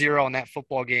clock hit 0 on that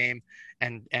football game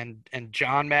and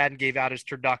John Madden gave out his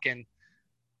turducken,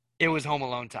 it was Home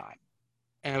Alone time.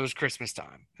 And it was Christmas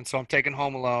time. And so I'm taking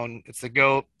Home Alone. It's the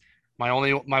GOAT. My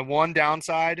one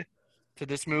downside to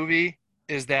this movie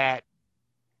is that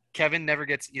Kevin never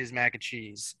gets to eat his mac and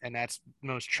cheese, and that's the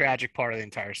most tragic part of the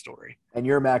entire story. And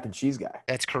you're a mac and cheese guy.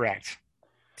 That's correct.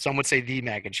 Some would say the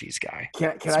mac and cheese guy.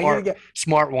 Can I get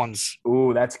smart ones?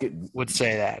 Ooh, that's good. Would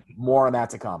say that. More on that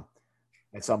to come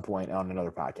at some point on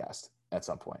another podcast. At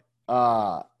some point.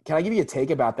 Can I give you a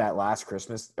take about that last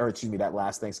that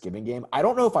last Thanksgiving game? I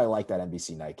don't know if I like that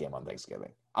NBC night game on Thanksgiving.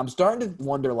 I'm starting to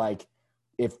wonder, like,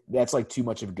 if that's like too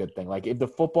much of a good thing. Like, if the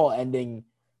football ending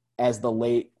as the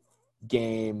late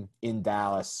game in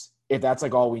Dallas, if that's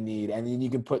like all we need, and then you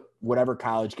can put whatever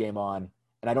college game on,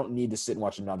 and I don't need to sit and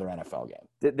watch another NFL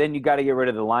game. Then you got to get rid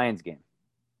of the Lions game.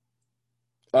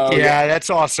 Oh, yeah, that's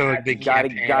also a big got to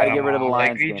get rid of the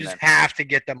Lions game. You just have to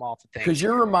get them off the thing. Because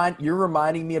you're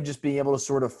reminding me of just being able to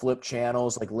sort of flip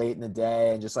channels like late in the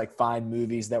day and just like find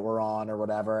movies that were on or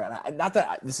whatever. And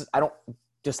I don't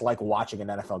just like watching an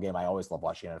NFL game. I always love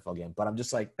watching an NFL game, but I'm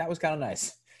just like, that was kind of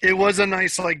nice. It was a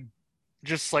nice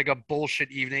just like a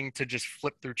bullshit evening to just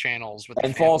flip through channels with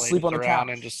and fall asleep on the couch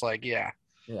and just like yeah.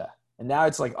 And now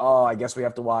it's like, oh, I guess we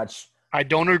have to watch. I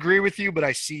don't agree with you, but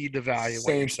I see the value.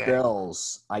 Saints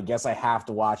Bills. I guess I have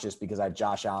to watch this because I have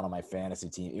Josh Allen on my fantasy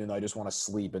team, even though I just want to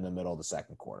sleep in the middle of the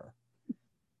second quarter.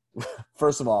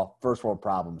 First of all, first world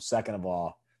problem. Second of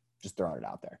all, just throwing it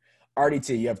out there.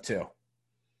 RDT, you have 2.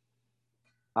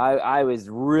 I was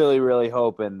really, really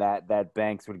hoping that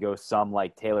Banks would go some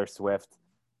like Taylor Swift,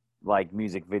 like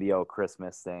music video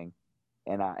Christmas thing,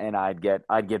 and I'd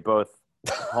get both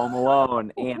Home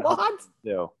Alone and what? Home Alone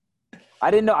 2. I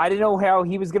didn't know how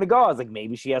he was gonna go. I was like,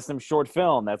 maybe she has some short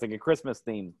film that's like a Christmas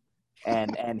theme,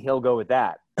 and he'll go with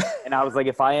that. And I was like,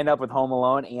 if I end up with Home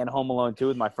Alone and Home Alone 2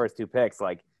 with my first 2 picks,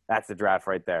 like that's the draft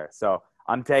right there. So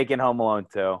I'm taking Home Alone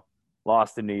 2.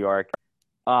 Lost in New York.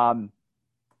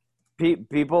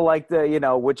 People like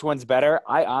which one's better.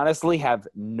 I honestly have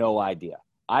no idea.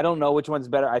 I don't know which one's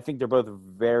better. I think they're both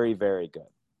very, very good.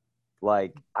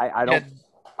 Like I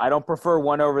don't prefer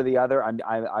one over the other.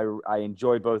 I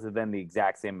enjoy both of them the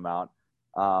exact same amount.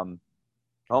 Home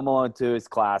Alone 2 is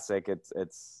classic.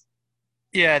 It's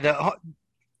the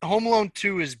Home Alone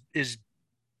 2 is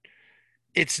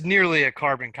it's nearly a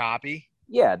carbon copy.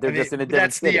 Yeah, they're just in a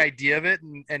different city. The idea of it,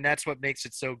 and that's what makes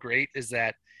it so great is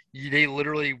that they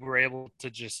literally were able to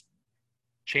just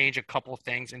change a couple of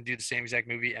things and do the same exact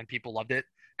movie, and people loved it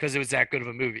because it was that good of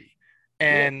a movie.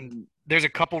 And there's a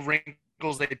couple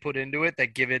wrinkles they put into it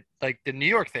that give it, like the New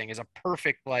York thing is a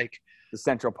perfect, like the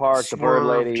Central Park, the Bird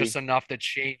Lady, just enough to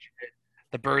change it.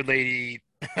 The Bird Lady,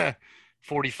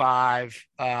 45.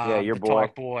 Your the boy.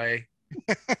 Talk Boy.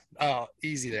 Oh,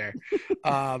 easy there.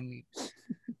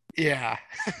 Yeah.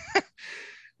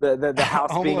 the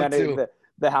house being under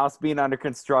the house being under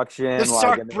construction. The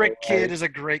Sark Brick Kid is a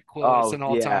great quote. It's an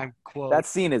all-time quote. That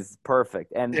scene is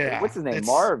perfect. And what's his name?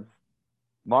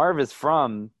 Marv is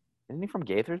from. Isn't he from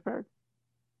Gaithersburg?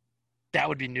 That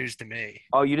would be news to me.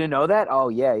 Oh, you didn't know that? Oh,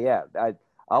 yeah.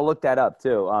 I'll look that up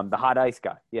too. The hot ice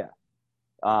guy. Yeah.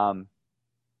 I'm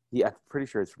pretty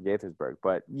sure it's from Gaithersburg.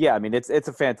 But yeah, I mean, it's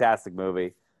a fantastic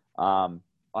movie. I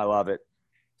love it.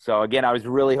 So again, I was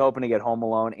really hoping to get Home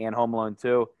Alone and Home Alone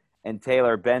 2. And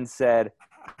Taylor, Ben said,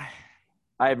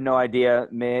 I have no idea.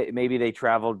 Maybe they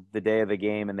traveled the day of the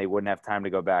game and they wouldn't have time to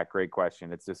go back. Great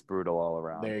question. It's just brutal all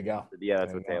around. There you go. Yeah,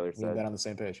 that's what Taylor said. We've been on the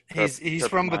same page. He's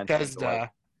from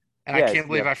Bethesda, and I can't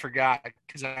believe I forgot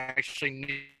because I actually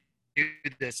knew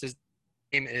this. His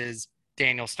name is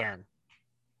Daniel Stern.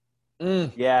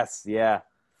 Yes, yeah.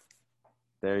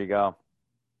 There you go.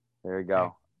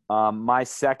 My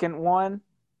second one,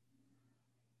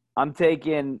 I'm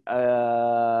taking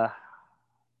I'm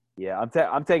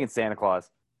taking Santa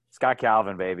Claus. Scott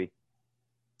Calvin, baby.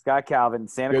 Scott Calvin.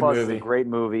 Santa Claus is a great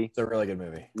movie. It's a really good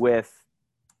movie. With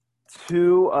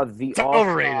 2 of the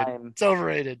all-time. It's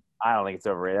overrated. I don't think it's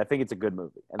overrated. I think it's a good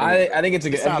movie. I think it's a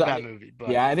good. It's not a bad movie, but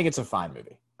yeah, I think it's a fine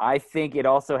movie. I think it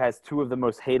also has 2 of the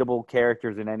most hateable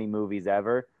characters in any movies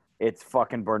ever. It's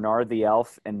fucking Bernard the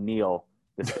elf and Neil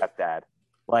the stepdad.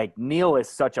 Like Neil is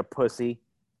such a pussy.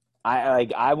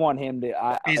 I want him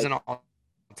to. He's an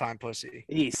all-time pussy.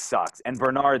 He sucks. And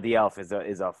Bernard the elf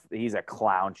he's a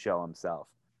clown show himself.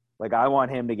 Like I want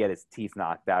him to get his teeth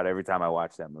knocked out every time I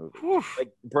watch that movie. Whew.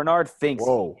 Like Bernard thinks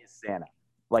he is Santa.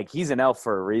 Like he's an elf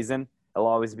for a reason. He'll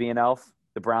always be an elf.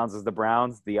 The Browns is the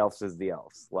Browns. The Elves is the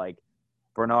Elves. Like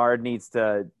Bernard needs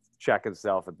to check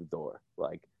himself at the door.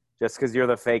 Like just because you're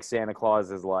the fake Santa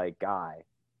Claus is like guy,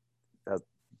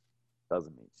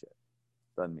 doesn't mean shit.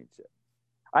 Doesn't mean shit.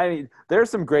 I mean, there's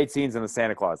some great scenes in the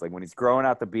Santa Claus, like when he's growing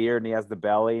out the beard and he has the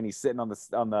belly and he's sitting on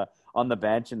the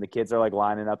bench and the kids are like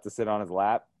lining up to sit on his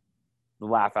lap.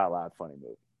 Laugh out loud, funny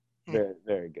movie. Very,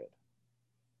 very good.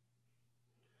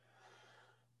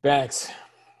 Thanks.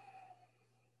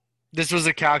 This was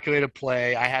a calculated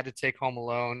play. I had to take Home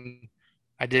Alone.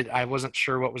 I wasn't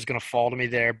sure what was going to fall to me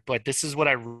there, but this is what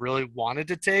I really wanted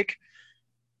to take.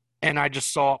 And I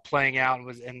just saw it playing out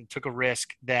and took a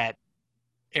risk that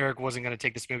Eric wasn't going to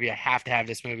take this movie. I have to have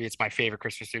this movie. It's my favorite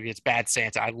Christmas movie. It's Bad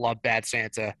Santa. I love Bad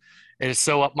Santa. It is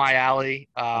so up my alley.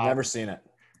 I've never seen it.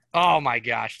 Oh my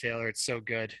gosh, Taylor, it's so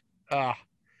good. I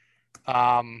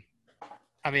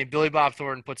mean, Billy Bob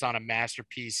Thornton puts on a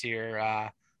masterpiece here.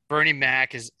 Bernie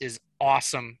Mac is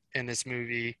awesome in this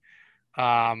movie.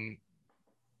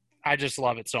 I just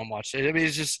love it so much. I mean,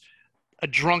 he's just a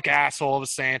drunk asshole of a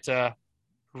Santa,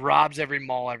 robs every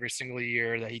mall every single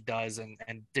year that he does and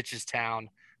ditches town.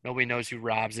 Nobody knows who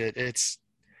robs it. It's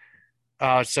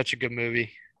such a good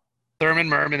movie. Thurman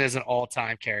Merman is an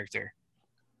all-time character.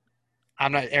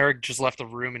 Eric just left the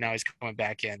room and now he's coming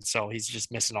back in, so he's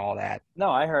just missing all that. No,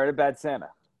 I heard it. Bad Santa.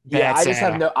 I just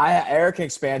have Eric can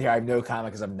expand here. I have no comment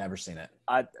because I've never seen it.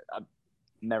 I've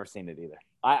never seen it either.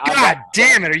 God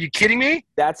damn it! Are you kidding me?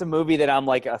 That's a movie that I'm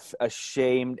like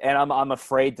ashamed, and I'm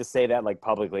afraid to say that like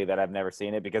publicly that I've never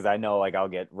seen it because I know like I'll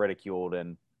get ridiculed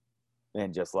and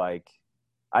just like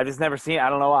I've just never seen it.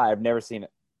 I don't know why I've never seen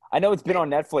it. I know it's been on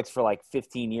Netflix for like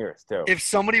 15 years too. If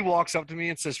somebody walks up to me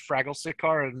and says Fraggle Stick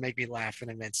Car, it'd make me laugh in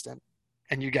an instant,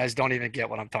 and you guys don't even get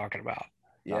what I'm talking about.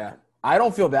 Yeah, I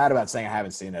don't feel bad about saying I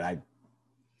haven't seen it.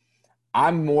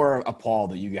 I'm more appalled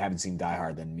that you haven't seen Die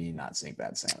Hard than me not seeing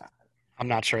Bad Santa. I'm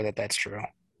not sure that that's true.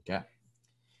 Okay.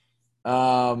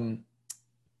 I'm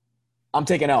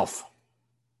taking Elf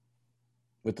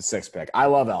with the 6th pick. I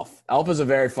love Elf. Elf is a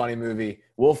very funny movie.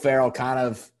 Will Ferrell kind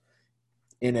of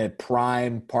in a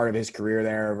prime part of his career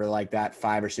there over like that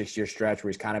 5 or 6 year stretch where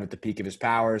he's kind of at the peak of his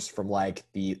powers from like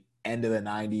the end of the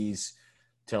 90s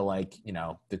to like, you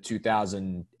know, the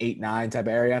 2008-9 type of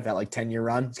area, that like 10-year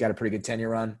run. He's got a pretty good 10-year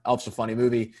run. Elf's a funny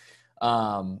movie.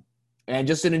 And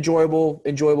just an enjoyable,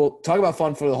 talk about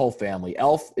fun for the whole family.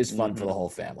 Elf is fun for the whole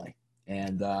family.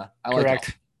 And I like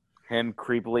Elf. Him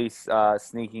creepily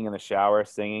sneaking in the shower,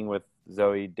 singing with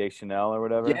Zoe Deschanel or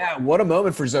whatever. Yeah, what a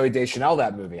moment for Zoe Deschanel,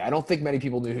 that movie. I don't think many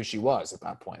people knew who she was at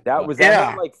that point. That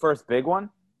her, like first big one?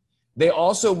 They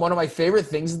also, one of my favorite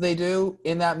things that they do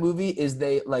in that movie is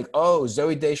they like, oh,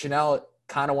 Zoe Deschanel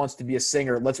kind of wants to be a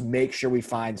singer. Let's make sure we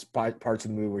find parts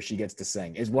of the movie where she gets to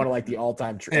sing. Is one of like the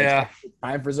all-time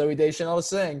time for Zoe Deschanel to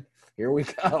sing. Here we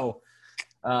go.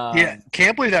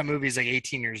 Can't believe that movie is like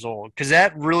 18 years old because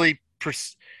that really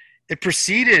it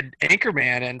preceded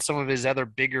Anchorman and some of his other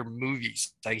bigger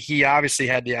movies. Like he obviously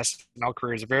had the SNL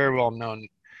career as a very well-known,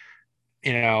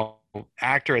 you know,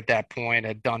 actor at that point,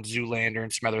 had done Zoolander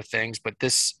and some other things, but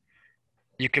this,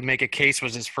 you could make a case,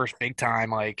 was his first big time,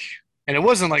 like, and it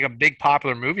wasn't like a big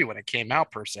popular movie when it came out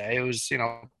per se. It was, you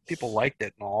know, people liked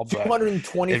it and all, but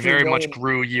it very much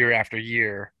grew year after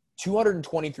year.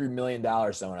 $223 million though,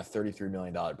 on a $33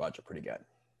 million budget. Pretty good.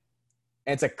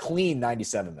 And it's a clean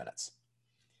 97 minutes.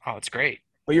 Oh, it's great.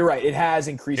 But you're right. It has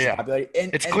increased popularity.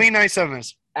 It's clean 97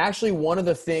 minutes. Actually, one of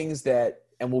the things that,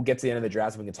 and we'll get to the end of the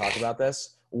draft and we can talk about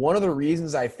this, one of the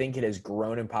reasons I think it has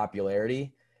grown in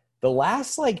popularity, the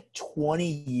last like 20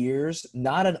 years,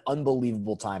 not an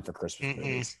unbelievable time for Christmas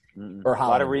movies. Or a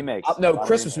lot of remakes.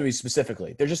 Christmas movies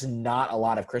specifically. There's just not a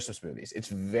lot of Christmas movies. It's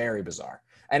very bizarre.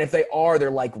 And if they are,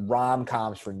 they're like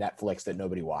rom-coms for Netflix that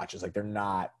nobody watches. Like they're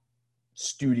not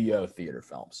studio theater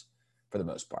films for the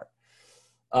most part.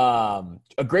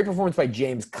 A great performance by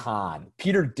James Caan.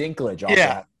 Peter Dinklage also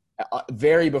had,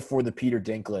 very before the Peter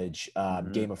Dinklage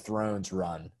Game of Thrones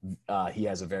run. He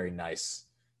has a very nice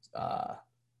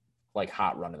like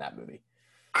hot run in that movie.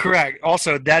 Correct.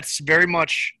 Also, that's very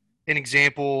much an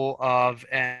example of,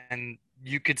 and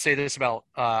you could say this about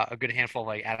a good handful of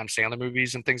like Adam Sandler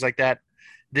movies and things like that.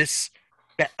 This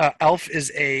Elf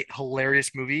is a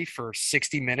hilarious movie for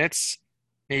 60 minutes,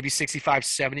 maybe 65,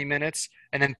 70 minutes.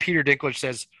 And then Peter Dinklage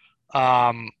says,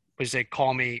 We say,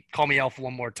 call me Elf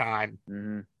one more time.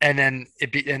 Mm-hmm. And then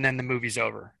the movie's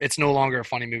over. It's no longer a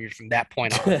funny movie from that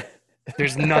point on.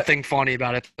 There's nothing funny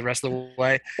about it the rest of the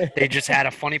way. They just had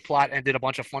a funny plot and did a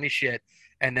bunch of funny shit.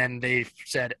 And then they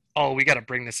said, oh, we got to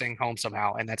bring this thing home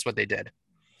somehow. And that's what they did.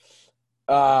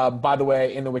 By the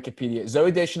way, in the Wikipedia,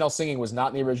 Zooey Deschanel singing was not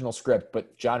in the original script,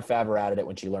 but Jon Favreau added it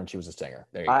when she learned she was a singer.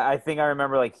 There you go. I think I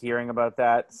remember like hearing about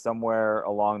that somewhere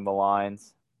along the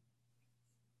lines,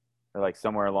 or like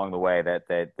somewhere along the way that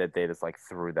they just like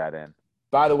threw that in.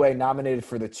 By the way, nominated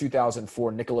for the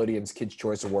 2004 Nickelodeon's Kids'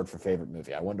 Choice Award for Favorite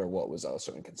Movie. I wonder what was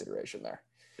also in consideration there.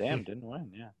 Damn, didn't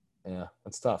win. Yeah. Yeah,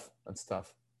 that's tough.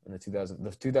 In the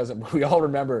 2000, we all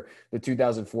remember the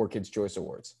 2004 Kids' Choice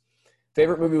Awards.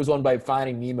 Favorite movie was won by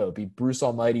Finding Nemo, beat Bruce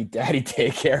Almighty, Daddy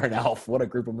Daycare, and Elf. What a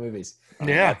group of movies.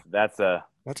 Yeah. That's a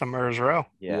murder's row.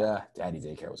 Yeah. Daddy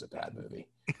Daycare was a bad movie.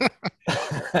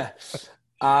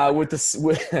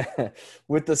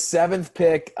 With the seventh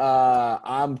pick,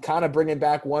 I'm kind of bringing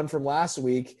back one from last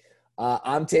week.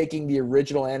 I'm taking the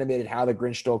original animated How the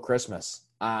Grinch Stole Christmas.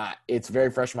 It's very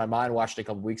fresh in my mind. Watched it a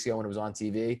couple weeks ago when it was on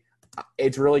TV.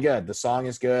 It's really good. The song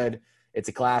is good. It's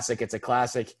a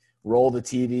classic. Roll the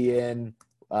TV in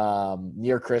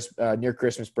near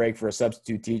Christmas break for a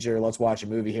substitute teacher. Let's watch a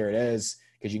movie. Here it is,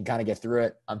 because you can kind of get through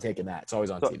it. I'm taking that. It's always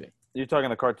on TV. You're talking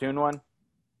the cartoon one?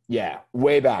 Yeah,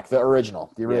 way back, the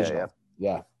original.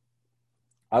 Yeah.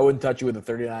 I wouldn't touch you with a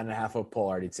 39.5-foot pole,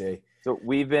 RDT. So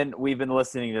we've been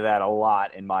listening to that a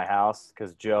lot in my house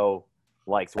because Joe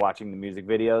likes watching the music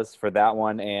videos for that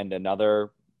one and another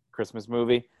Christmas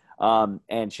movie.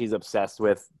 And she's obsessed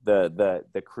with the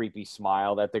creepy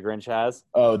smile that the Grinch has.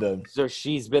 So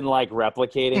she's been like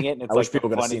replicating it. And it's I wish people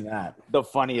could have seen that. The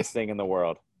funniest thing in the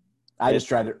world. I just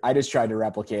tried to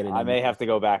replicate it. I may have to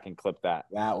go back and clip that.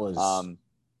 That was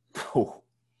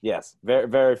yes, very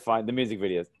very fun. The music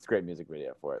video, it's a great music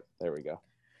video for it. There we go.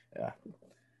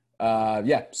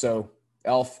 Yeah. So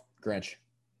Elf, Grinch,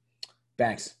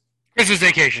 Banks. Christmas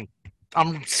Vacation.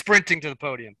 I'm sprinting to the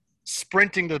podium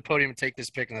and take this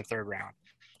pick in the third round.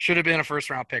 Should have been a first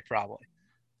round pick probably.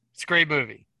 It's a great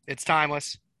movie. It's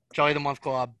timeless. Jelly the Month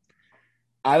Club.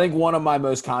 I think one of my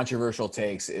most controversial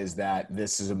takes is that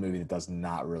this is a movie that does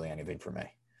not really anything for me.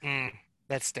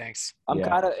 That stinks.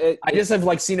 I just have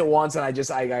like seen it once and I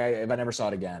never saw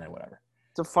it again and whatever.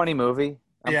 It's a funny movie.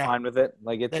 I'm fine with it.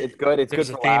 Like it's good. It's There's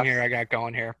good. There's a theme here I got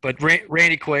going here, but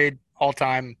Randy Quaid all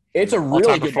time. It's a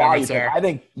really good value pick. I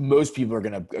think most people are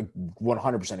going to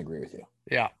 100% agree with you.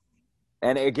 Yeah.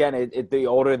 And again, the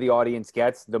older the audience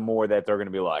gets, the more that they're going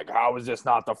to be like, "How is this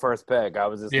not the first pick?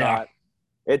 How is this not?"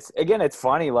 It's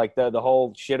funny. Like the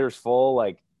whole shitter's full.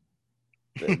 Like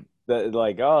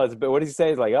what does he say?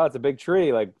 He's like, "Oh, it's a big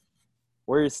tree. Like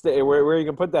where are you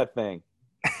gonna put that thing?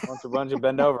 Why don't you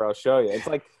bend over? I'll show you." It's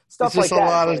like stuff like that. It's just a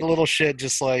lot of little shit,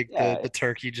 just like the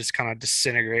turkey just kind of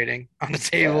disintegrating on the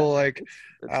table. Yeah, like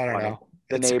I don't know.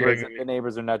 The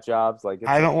neighbors are nut jobs. Like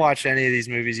I haven't watched any of these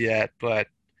movies yet, but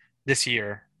this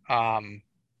year,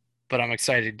 but I'm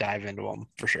excited to dive into them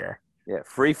for sure. Yeah,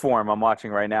 Freeform I'm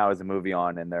watching right now is a movie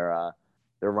on, and they're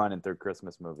running through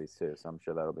Christmas movies too, so I'm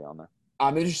sure that'll be on there.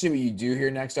 I'm interested in what you do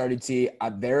here next, RDT.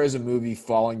 There is a movie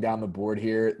falling down the board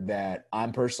here that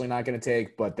I'm personally not going to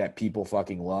take, but that people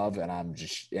fucking love, and I'm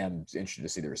interested to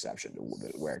see the reception to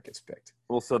where it gets picked.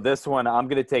 Well, so this one I'm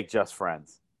going to take Just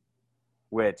Friends,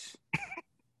 which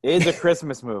is a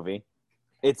Christmas movie.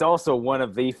 It's also one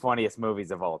of the funniest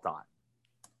movies of all time.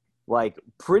 Like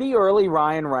pretty early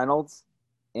Ryan Reynolds,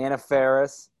 Anna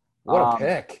Faris. What a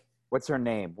pick. What's her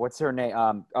name?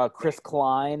 Chris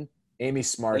Klein. Amy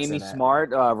Smart.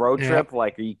 Road Trip.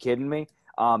 Like, are you kidding me?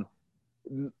 Arguably,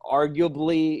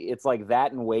 it's like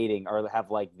that and Waiting or have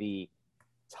like the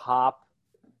top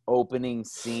opening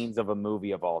scenes of a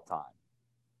movie of all time.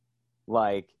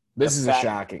 Like this is a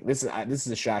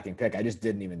shocking pick. I just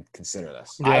didn't even consider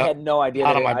this. Yeah. I had no idea.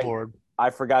 Out of my board. I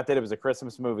forgot that it was a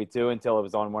Christmas movie too until it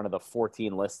was on one of the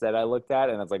 14 lists that I looked at,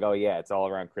 and I was like, oh yeah, it's all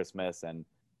around Christmas, and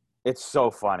it's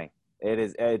so funny.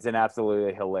 It's an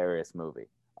absolutely hilarious movie.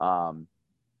 I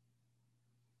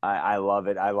love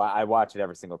it. I watch it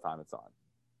every single time it's on.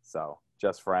 So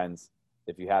Just Friends,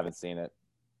 if you haven't seen it,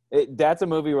 that's a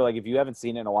movie where like if you haven't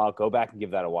seen it in a while, go back and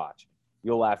give that a watch.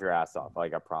 You'll laugh your ass off.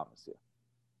 Like I promise you.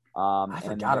 I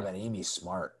forgot about Amy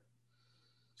Smart.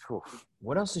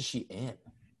 What else is she in?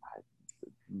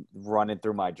 Running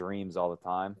through my dreams all the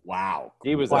time. Wow.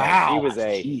 She was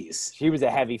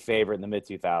a heavy favorite in the mid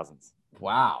 2000s.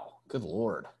 Wow. Good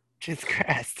Lord. Jesus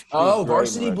Christ. Oh,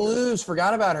 Varsity Blues.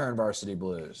 Forgot about her in Varsity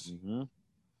Blues. Mm-hmm.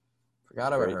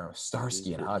 Forgot about her.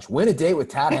 Starsky and Hutch. Win a date with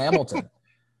Tad Hamilton.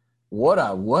 What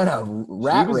a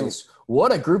rat race.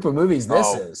 What a group of movies this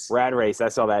is. Rat Race. I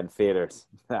saw that in theaters.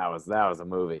 That was a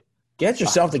movie. Get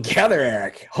yourself together,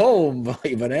 Eric.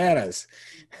 Holy bananas.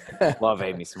 Love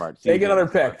Amy Smart. Take another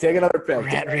pick.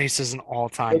 Rat Race is an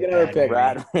all-time Take another pick.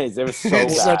 Rat Race. It was so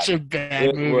It's bad. such a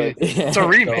bad movie. It's a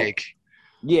remake.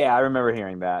 Yeah, I remember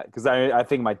hearing that because I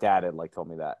think my dad had told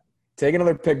me that. Take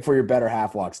another pick before your better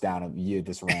half walks down of you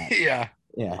this rant. Yeah.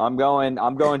 I'm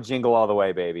going Jingle All the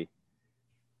Way, baby.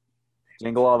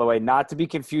 Jingle All the Way, not to be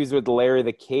confused with Larry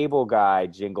the Cable Guy.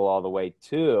 Jingle All the Way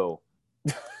 2.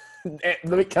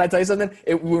 Can I tell you something?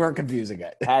 We weren't confusing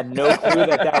it. Had no clue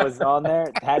that was on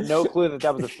there. Had no clue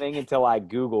that was a thing until I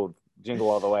Googled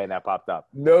Jingle All the Way and that popped up.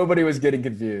 Nobody was getting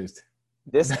confused.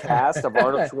 This cast of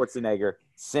Arnold Schwarzenegger,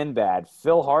 Sinbad,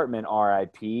 Phil Hartman,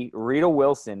 R.I.P., Rita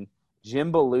Wilson,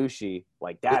 Jim Belushi,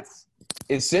 that's.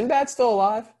 Is Sinbad still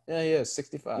alive? Yeah, he is.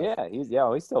 65. Yeah, he's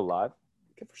still alive.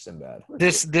 Good for Sinbad.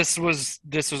 This was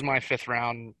my 5th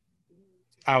round.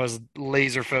 I was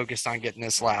laser focused on getting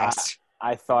this last.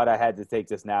 I thought I had to take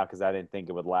this now because I didn't think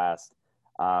it would last.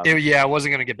 I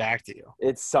wasn't gonna get back to you.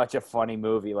 It's such a funny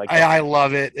movie. I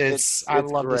love it. I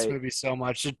love great. this movie so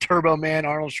much. The Turbo Man,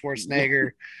 Arnold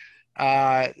Schwarzenegger.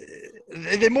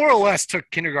 They more or less took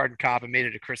Kindergarten Cop and made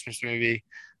it a Christmas movie.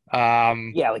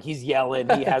 He's yelling.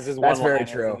 He has his That's one very line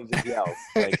true. And he just yells.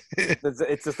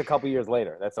 It's just a couple years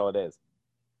later. That's all it is.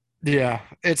 Yeah,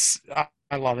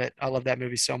 I love it. I love that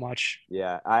movie so much.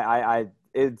 Yeah,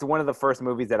 it's one of the first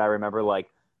movies that I remember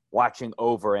watching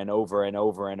over and over and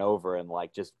over and over and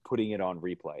just putting it on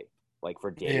replay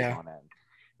for days on end.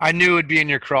 I knew it would be in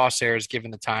your crosshairs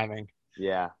given the timing.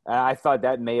 Yeah, and I thought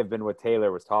that may have been what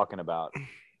Taylor was talking about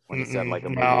when he said a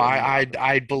movie. No,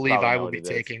 I believe I will be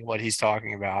taking what he's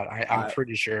talking about. I'm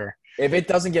pretty sure. If it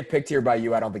doesn't get picked here by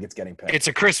you, I don't think it's getting picked. It's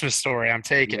a Christmas Story. I'm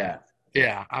taking it.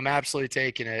 Yeah, I'm absolutely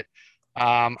taking it.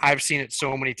 I've seen it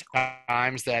so many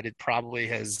times that it probably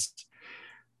has –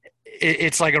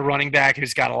 it's like a running back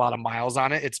who's got a lot of miles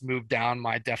on it. It's moved down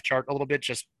my depth chart a little bit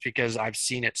just because I've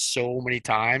seen it so many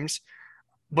times.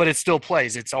 But it still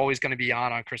plays. It's always going to be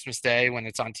on Christmas Day when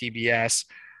it's on TBS.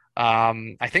 I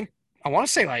want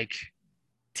to say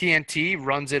TNT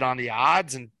runs it on the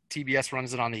odds and TBS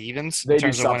runs it on the evens in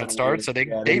terms of when it starts. So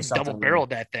they've double-barreled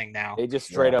that thing now. They just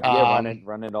straight up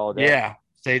run it all day. Yeah.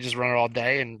 They just run it all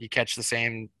day, and you catch the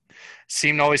same –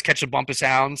 seem to always catch a bump of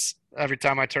sounds every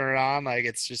time I turn it on.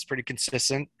 It's just pretty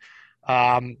consistent.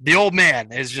 The old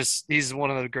man is just – he's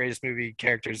one of the greatest movie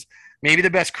characters, maybe the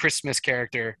best Christmas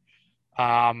character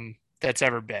that's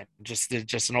ever been. Just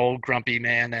an old grumpy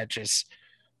man that just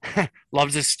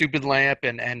loves his stupid lamp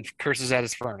and curses at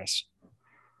his furnace.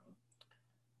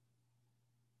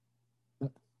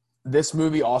 This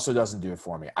movie also doesn't do it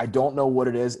for me. I don't know what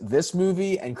it is. This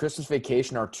movie and Christmas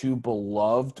Vacation are two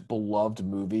beloved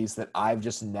movies that I've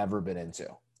just never been into.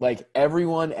 And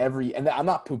I'm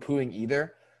not poo-pooing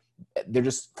either. They're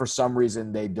just, for some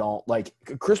reason, they don't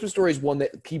Christmas Story is one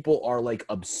that people are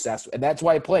obsessed with. And that's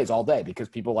why it plays all day, because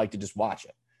people like to just watch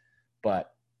it.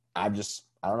 But I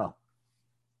don't know.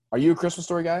 Are you a Christmas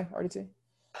Story guy, RDT?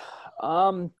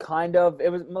 Kind of.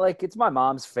 It was it's my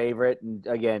mom's favorite, and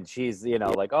again, she's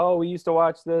oh, we used to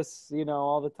watch this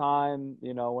all the time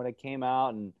when it came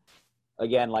out, and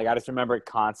again, I just remember it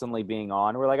constantly being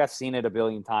on. We're I've seen it a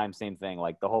billion times. Same thing,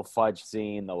 the whole fudge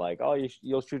scene, the oh,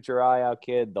 you'll shoot your eye out,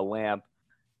 kid, the lamp.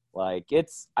 I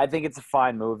think it's a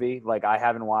fine movie. I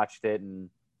haven't watched it and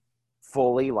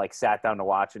fully sat down to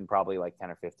watch it in probably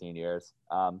 10 or 15 years.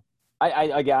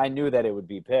 I knew that it would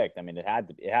be picked. I mean, it has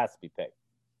to be picked.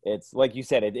 It's like you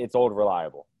said, it's old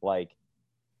reliable.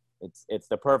 It's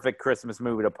the perfect Christmas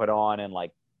movie to put on and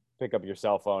pick up your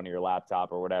cell phone or your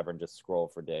laptop or whatever and just scroll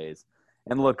for days.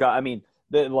 And look, I mean,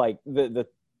 the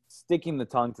sticking the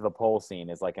tongue to the pole scene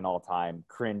is an all time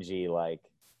cringy.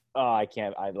 Oh, I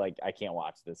can't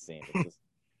watch this scene.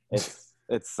 It's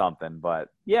something, but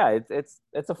yeah,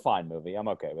 it's a fine movie. I'm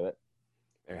okay with it.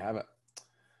 There you have it.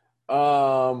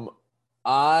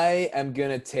 I am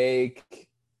gonna take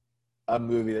a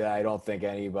movie that I don't think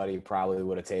anybody probably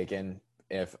would have taken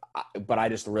but I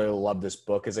just really loved this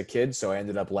book as a kid, so I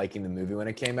ended up liking the movie when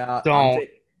it came out.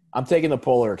 I'm taking The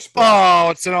Polar Express.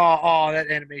 Oh, that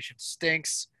animation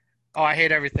stinks. Oh, I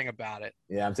hate everything about it.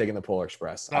 Yeah, I'm taking The Polar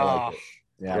Express. I liked it.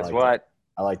 Yeah, guess what?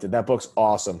 I liked it. That book's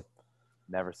awesome.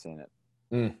 Never seen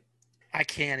it. I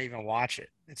can't even watch it.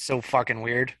 It's so fucking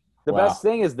weird. The best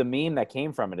thing is the meme that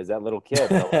came from it is that little kid.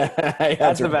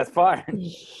 That's the best part. That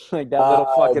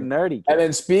little fucking nerdy kid. And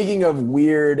then speaking of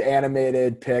weird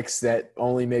animated picks that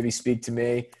only maybe speak to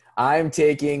me, I'm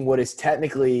taking what is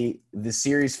technically the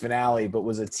series finale but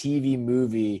was a TV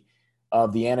movie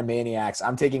of the Animaniacs.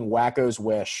 I'm taking Wacko's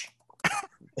Wish.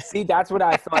 See, that's what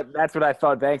I thought. That's what I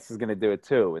thought Banks was gonna do it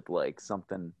too, with like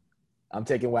something. I'm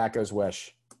taking Wacko's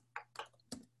Wish.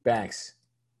 Banks.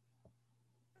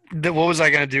 What was I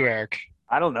gonna do, Eric?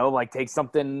 I don't know, like take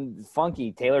something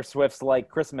funky. Taylor Swift's like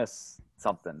Christmas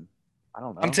something. I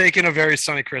don't know. I'm taking A Very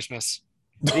Sunny Christmas.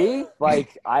 See,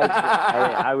 like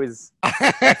I was.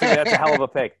 That's a hell of a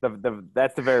pick.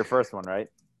 That's the very first one, right?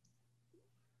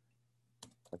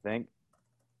 I think.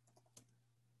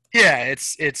 Yeah,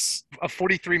 it's a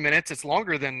 43 minutes. It's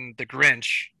longer than The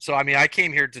Grinch. So I mean, I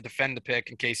came here to defend the pick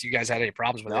in case you guys had any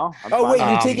problems with it. Oh wait,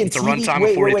 you're taking it's TV. a runtime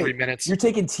of 43 minutes. You're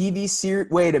taking TV series.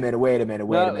 Wait a minute.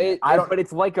 But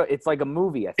it's like a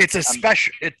movie. I think. It's a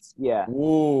special.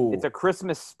 Ooh. It's a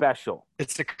Christmas special.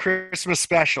 It's a Christmas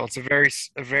special. It's a very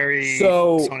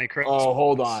Sony Christmas. Oh,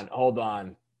 hold on.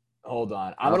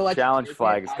 I'm gonna let challenge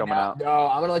flag is coming out. No,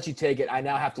 I'm gonna let you take it. I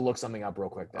now have to look something up real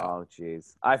quick though. Oh,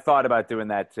 jeez. I thought about doing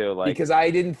that too, because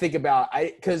I didn't think about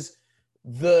because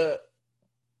the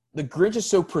Grinch is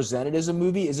so presented as a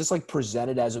movie. Is this like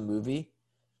presented as a movie?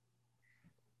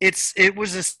 It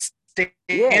was a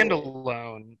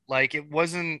standalone. Like it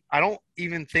wasn't. I don't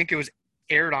even think it was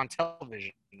aired on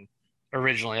television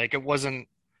originally. Like it wasn't.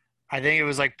 I think it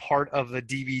was like part of the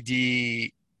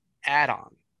DVD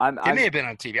add-on. It may have been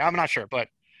on TV. I'm not sure, but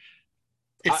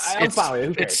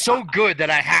it's so good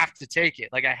that I have to take it.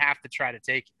 Like I have to try to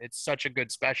take it. It's such a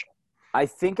good special. I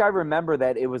think I remember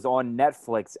that it was on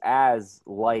Netflix as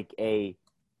like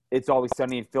It's Always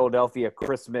Sunny in Philadelphia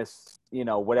Christmas,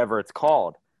 whatever it's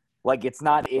called. Like it's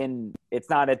not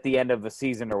at the end of a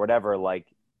season or whatever. Like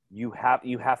you have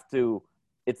to.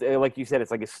 It's like you said. It's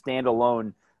like a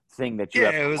standalone thing that you.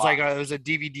 Yeah, it was watch. It was a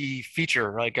DVD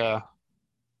feature,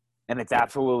 and it's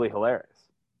absolutely hilarious.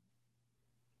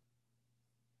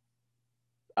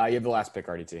 You have the last pick,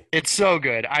 RDT. It's so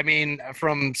good. I mean,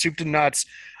 from soup to nuts,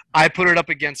 I put it up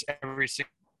against every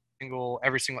single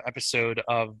episode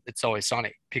of It's Always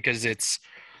Sunny because it's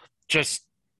just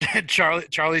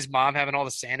Charlie's mom having all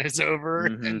the Santas over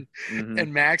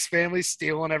and Mac's family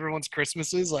stealing everyone's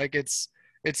Christmases. Like it's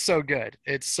so good.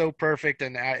 It's so perfect,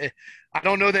 and I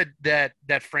don't know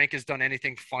that Frank has done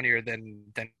anything funnier than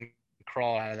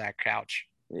crawl out of that couch.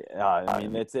 Yeah, I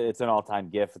mean it's an all-time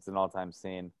gif. It's an all-time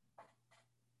scene.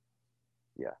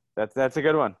 Yeah, that's a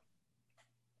good one.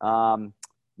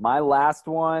 My last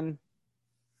one.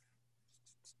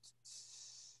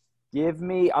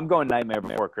 I'm going Nightmare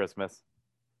Before Christmas.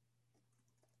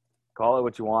 Call it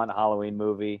what you want, a Halloween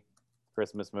movie,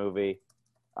 Christmas movie.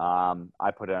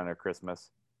 I put it under Christmas.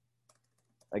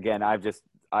 Again, I just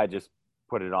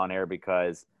put it on here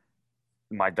because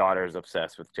my daughter is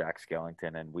obsessed with Jack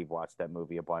Skellington, and we've watched that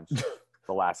movie a bunch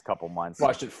the last couple months.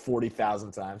 Watched it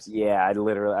 40,000 times. Yeah,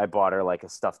 I bought her like a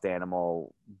stuffed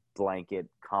animal blanket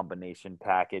combination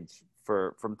package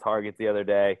from Target the other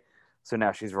day. So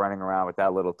now she's running around with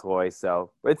that little toy.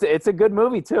 So it's a good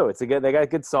movie too. They got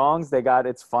good songs.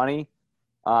 It's funny.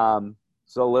 So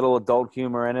a little adult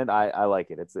humor in it. I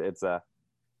like it. I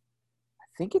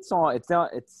think it's on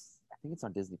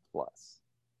Disney Plus.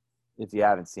 If you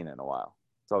haven't seen it in a while,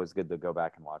 it's always good to go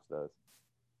back and watch those.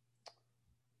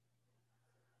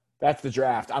 That's the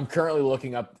draft. I'm currently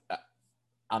looking up.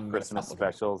 Christmas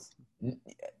specials.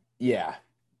 Yeah,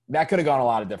 that could have gone a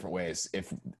lot of different ways.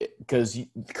 Because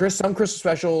some Christmas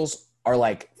specials are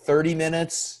like 30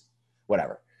 minutes,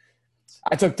 whatever.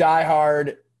 I took Die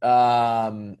Hard,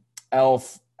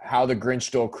 Elf, How the Grinch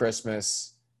Stole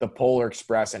Christmas, The Polar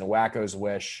Express, and Wacko's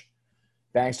Wish.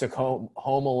 Banks took Home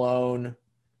Alone.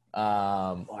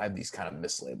 I have these kind of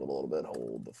mislabeled a little bit.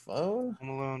 Hold the phone. Home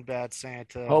Alone, Bad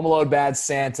Santa. Home Alone, Bad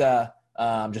Santa.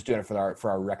 I'm just doing it for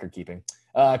our record keeping.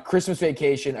 Christmas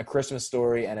Vacation, A Christmas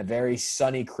Story, and A Very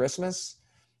Sunny Christmas.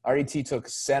 RDT took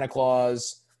Santa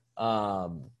Claus,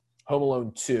 Home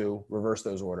Alone 2, reverse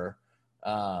those order.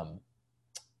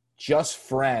 Just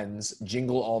Friends,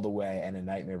 Jingle All the Way, and A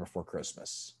Nightmare Before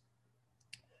Christmas.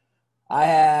 I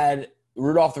had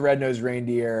Rudolph the Red-Nosed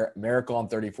Reindeer, Miracle on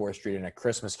 34th Street, and A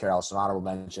Christmas Carol, some honorable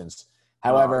mentions.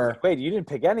 However, wait, you didn't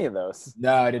pick any of those?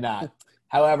 No, I did not.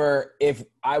 However, if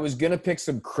I was going to pick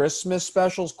some Christmas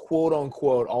specials, quote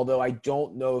unquote, although I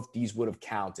don't know if these would have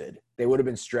counted, they would have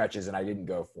been stretches and I didn't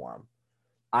go for them.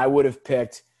 I would have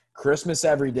picked Christmas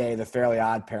Every Day, the Fairly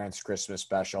Odd Parents Christmas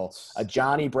special, a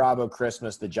Johnny Bravo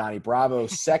Christmas, the Johnny Bravo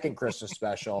second Christmas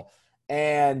special,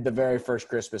 and the very first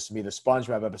Christmas to me, the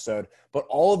SpongeBob episode. But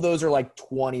all of those are like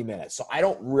 20 minutes. So I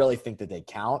don't really think that they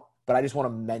count, but I just want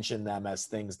to mention them as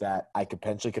things that I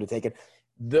potentially could have taken.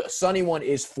 The Sunny one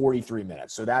is 43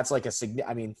 minutes. So that's like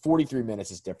 43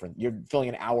 minutes is different. You're filling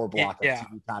an hour block of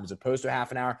TV time as opposed to half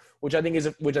an hour, which I think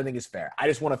is fair. I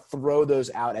just want to throw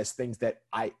those out as things that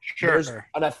there's an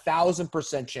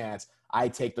 1,000% chance I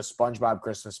take the SpongeBob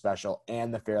Christmas special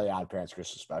and the Fairly Odd Parents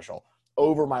Christmas special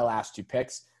over my last two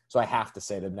picks. So I have to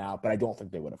say them now, but I don't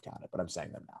think they would have counted, but I'm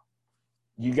saying them now.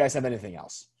 You guys have anything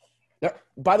else?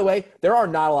 By the way, there are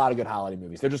not a lot of good holiday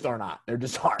movies. There just are not. There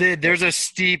just aren't. There's a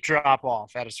steep drop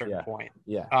off at a certain point.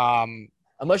 Yeah.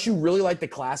 Unless you really like the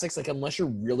classics, like unless you're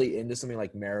really into something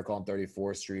like Miracle on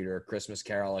 34th Street or Christmas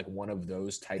Carol, like one of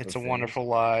those type It's of a Wonderful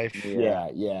Life.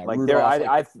 Yeah. Like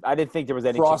Rudolph, I didn't think there was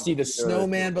any Frosty the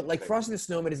Snowman, but like Frosty the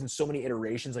Snowman is in so many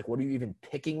iterations. Like, what are you even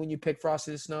picking when you pick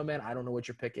Frosty the Snowman? I don't know what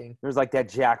you're picking. There's like that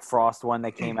Jack Frost one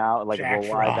that came out, like a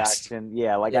live action.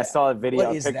 Yeah, I saw a picture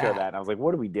of that, and I was like,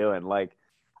 what are we doing? Like,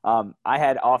 I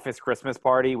had Office Christmas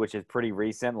Party, which is pretty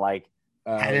recent. Like,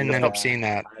 I didn't end up seeing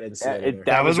that. I didn't see it.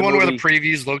 That was one where the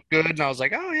previews looked good, and I was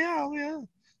like, oh yeah.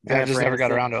 I just never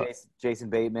got around to it.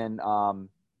 Jason Bateman,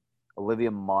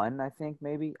 Olivia Munn, I think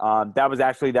maybe.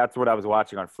 That's what I was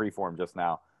watching on Freeform just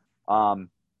now.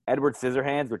 Edward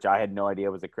Scissorhands, which I had no idea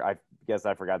was I guess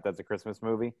I forgot that's a Christmas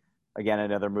movie. Again,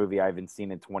 another movie I haven't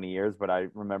seen in 20 years, but I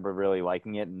remember really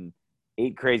liking it. And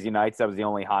Eight Crazy Nights, that was the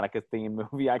only Hanukkah themed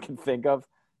movie I can think of.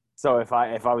 So if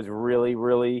I was really,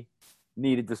 really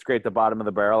needed to scrape the bottom of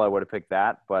the barrel, I would have picked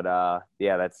that. But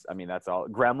that's all.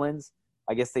 Gremlins,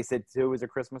 I guess they said too, is a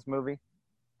Christmas movie.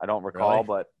 I don't recall,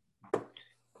 but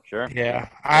sure. Yeah,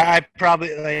 I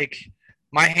probably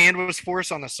my hand was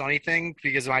forced on the Sunny thing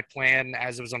because my plan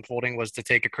as it was unfolding was to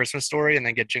take A Christmas Story and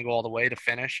then get Jingle All the Way to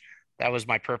finish. That was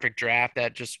my perfect draft.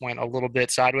 That just went a little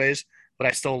bit sideways, but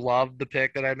I still loved the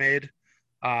pick that I made.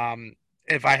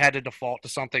 If I had to default to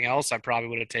something else, I probably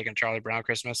would have taken Charlie Brown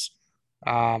Christmas.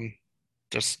 I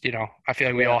feel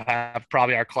like we all have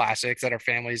probably our classics that our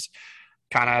families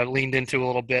kind of leaned into a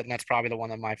little bit, and that's probably the one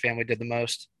that my family did the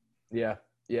most. Yeah,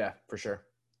 for sure.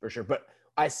 But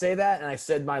I say that, and I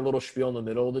said my little spiel in the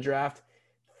middle of the draft.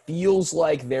 Feels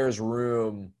like there's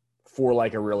room for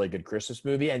like a really good Christmas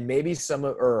movie, and maybe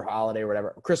or holiday or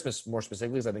whatever. Christmas more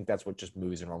specifically, because I think that's what just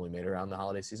movies are normally made around the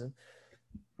holiday season.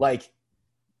 Like,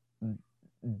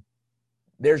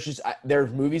 there's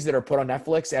movies that are put on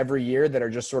Netflix every year that are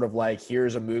just sort of like,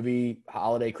 here's a movie,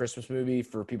 holiday Christmas movie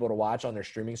for people to watch on their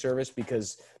streaming service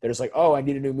because they're just like, oh, I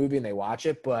need a new movie, and they watch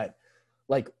it. But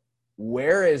like,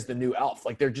 where is the new Elf?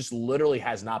 Like, there just literally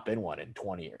has not been one in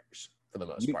 20 years for the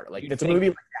most part. Like, it's a movie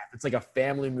like that. It's like a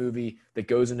family movie that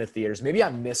goes into theaters. Maybe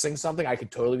I'm missing something. I could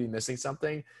totally be missing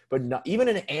something, but not even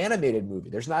an animated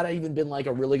movie. There's not even been like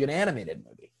a really good animated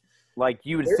movie. Like,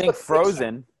 you would think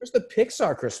Frozen. There's the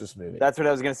Pixar Christmas movie. That's what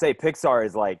I was going to say. Pixar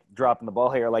is like dropping the ball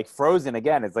here. Like, Frozen,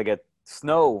 again, it's like a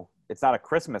snow. It's not a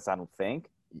Christmas, I don't think.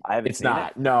 I haven't seen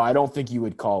it. No, I don't think you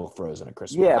would call Frozen a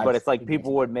Christmas. Yeah, but it's like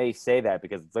people may say that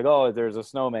because it's like, oh, there's a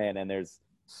snowman and there's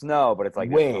snow, but it's like,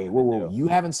 whoa. You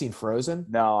haven't seen Frozen?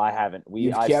 No, I haven't.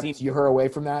 I've seen her away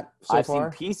from that so far?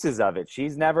 I've seen pieces of it.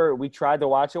 We tried to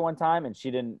watch it one time and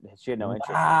she had no interest.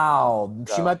 Wow.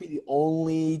 So. She might be the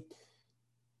only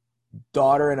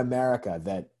daughter in America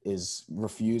that is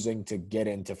refusing to get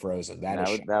into Frozen.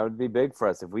 That would be big for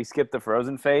us. If we skip the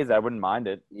Frozen phase, I wouldn't mind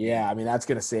it. Yeah, I mean, that's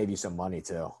going to save you some money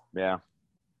too. Yeah.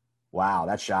 Wow,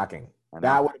 that's shocking.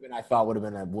 That would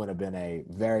have been a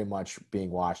very much being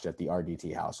watched at the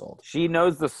RDT household. She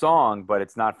knows the song, but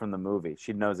it's not from the movie.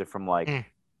 She knows it from like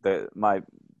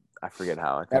I forget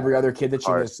how. Every other kid that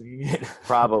she was singing it.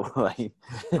 Probably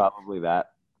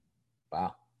that.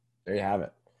 Wow, there you have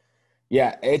it.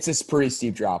 Yeah, it's a pretty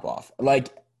steep drop off. Like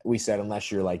we said,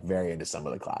 unless you're like very into some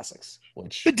of the classics.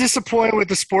 Which been disappointed with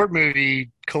the sport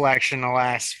movie collection the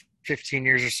last 15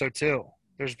 years or so too.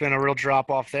 There's been a real drop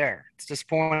off there. It's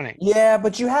disappointing. Yeah,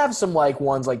 but you have some like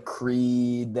ones like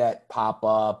Creed that pop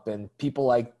up, and people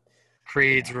like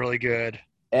Creed's really good.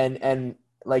 And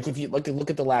like if you look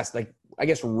at the last, like I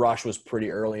guess Rush was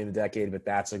pretty early in the decade, but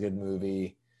that's a good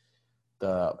movie.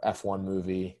 The F1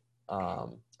 movie,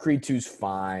 Creed 2's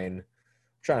fine.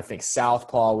 I'm trying to think.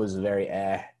 Southpaw was very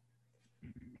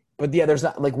but yeah, there's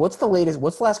not like what's the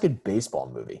last good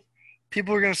baseball movie?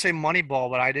 People are going to say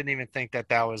Moneyball, but I didn't even think that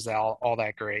was all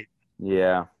that great.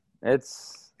 Yeah.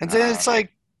 It's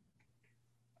like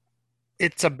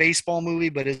it's a baseball movie,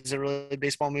 but is it really a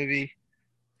baseball movie?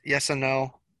 Yes and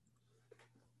no.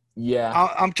 Yeah.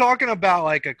 I'm talking about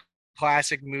like a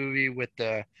classic movie with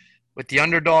the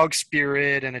underdog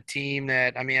spirit and a team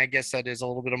that, I mean, I guess that is a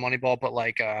little bit of Moneyball, but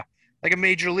like a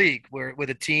major league with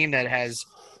a team that has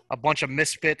a bunch of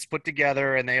misfits put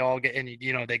together and they all get, and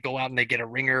they go out and they get a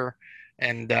ringer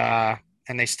and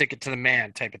and they stick it to the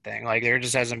man type of thing. Like there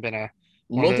just hasn't been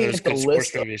one of Looking those at the good sports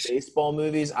list of movies. baseball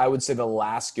movies, I would say the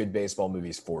last good baseball movie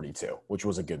is 42, which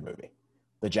was a good movie.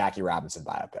 The Jackie Robinson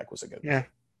biopic was a good movie.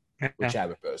 Yeah. With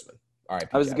Chadwick Boseman. All right.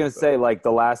 I was going to say, like,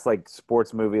 the last, like,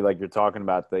 sports movie, like you're talking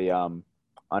about, the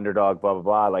underdog, blah, blah,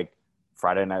 blah, like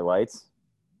Friday Night Lights.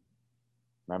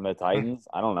 Remember the Titans?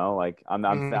 I don't know. Like,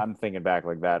 I'm thinking back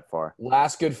like that far.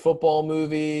 Last good football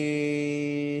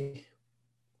movie.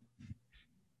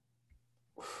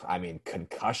 I mean,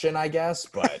 Concussion, I guess,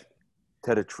 but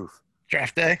Tell the truth.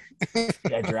 Draft Day.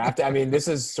 Yeah, Draft Day. I mean, this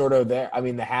is sort of there. I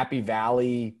mean, the Happy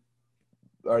Valley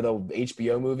or the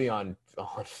HBO movie on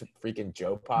freaking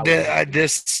Joe Pop.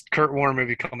 This Kurt Warner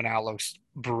movie coming out looks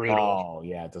brutal. Oh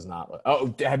yeah, it does not look.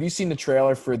 Oh, have you seen the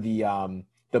trailer for the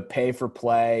pay for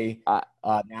play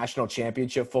national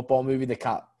championship football movie?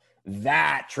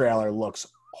 That trailer looks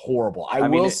horrible. I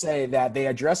will say that they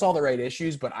address all the right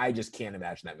issues, but I just can't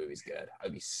imagine that movie's good.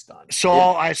 I'd be stunned.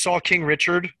 I saw King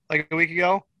Richard like a week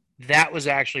ago. That was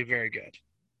actually very good.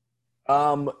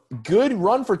 Good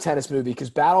run for tennis movie because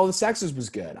Battle of the Sexes was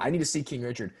good. I need to see King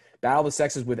Richard. Battle of the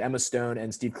Sexes with Emma Stone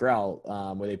and Steve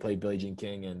Carell, where they played Billie Jean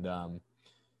King and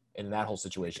in that whole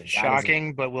situation.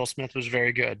 Shocking, but Will Smith was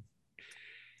very good.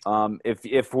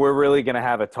 If we're really gonna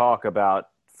have a talk about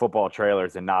football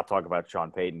trailers and not talk about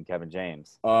Sean Payton, Kevin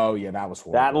James. Oh yeah, that was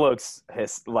horrible. That looks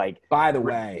like, by the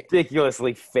way,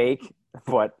 ridiculously fake,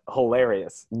 but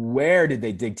hilarious. Where did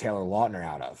they dig Taylor Lautner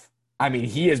out of? I mean,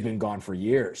 he has been gone for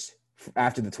years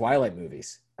after the Twilight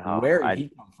movies. Where did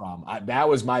he come from? That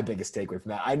was my biggest takeaway from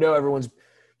that. I know everyone's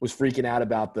was freaking out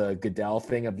about the Goodell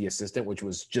thing of the assistant, which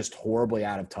was just horribly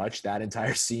out of touch. That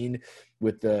entire scene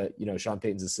with Sean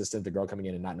Payton's assistant, the girl coming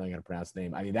in and not knowing how to pronounce the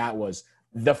name. I mean, that was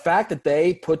the fact that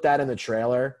they put that in the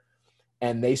trailer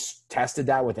and they tested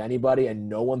that with anybody and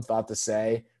no one thought to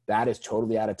say that is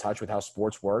totally out of touch with how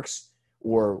sports works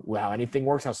or how anything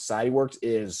works, how society works,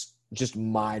 is just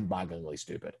mind-bogglingly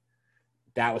stupid.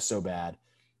 That was so bad.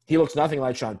 He looks nothing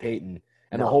like Sean Payton,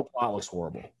 and the whole plot looks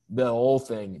horrible. The whole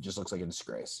thing just looks like a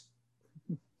disgrace.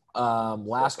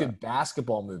 Last good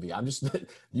basketball movie.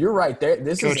 You're right there.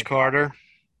 Coach Carter.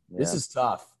 This is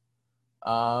tough.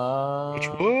 Which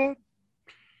what?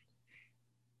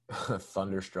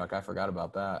 Thunderstruck. I forgot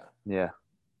about that. Yeah.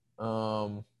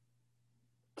 God,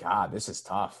 this is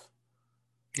tough.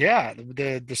 Yeah,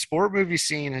 the sport movie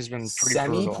scene has been pretty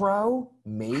Semi-pro,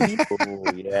 maybe. Oh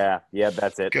yeah,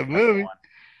 that's it. Good movie.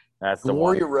 That's the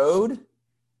Gloria one. Road.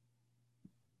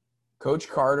 Coach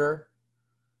Carter.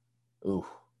 Ooh,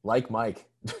 like Mike.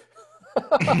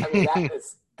 I mean, that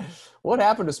is what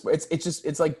happened to sports.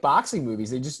 It's like boxing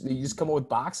movies. They just come up with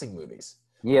boxing movies.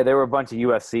 Yeah, there were a bunch of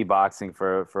UFC boxing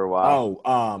for a while.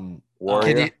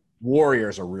 Warrior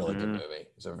is a really good movie.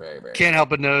 It's a very, very can't help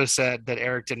but notice that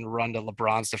Eric didn't run to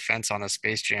LeBron's defense on a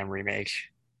Space Jam remake.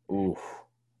 Ooh,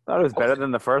 thought it was better than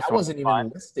the first one. That wasn't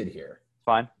even listed here.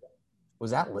 Fine.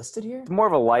 Was that listed here? It's more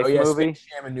of a life movie. Space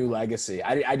Jam: A New Legacy.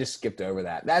 I just skipped over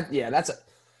that. That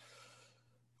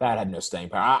had no staying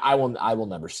power. I will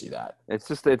never see that.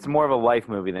 It's more of a life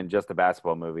movie than just a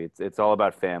basketball movie. It's all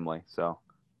about family. So.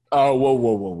 Oh,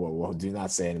 whoa. Do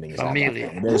not say anything.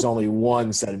 There's only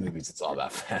one set of movies that's all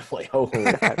about family. Whoa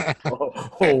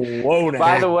now.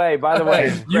 By the way,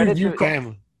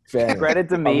 credit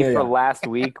to me for last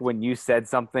week when you said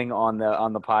something on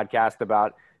the podcast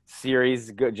about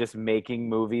series just making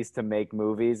movies to make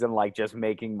movies and like just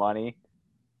making money.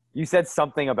 You said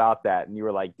something about that and you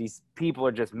were like, these people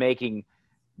are just making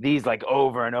these like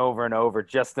over and over and over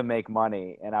just to make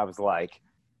money. And I was like,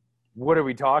 what are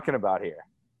we talking about here?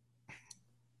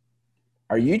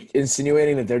 Are you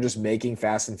insinuating that they're just making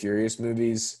Fast and Furious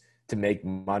movies to make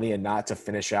money and not to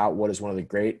finish out what is one of the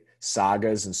great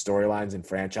sagas and storylines and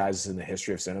franchises in the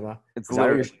history of cinema? It's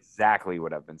literally exactly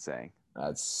what I've been saying.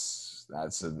 That's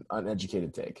an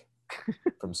uneducated take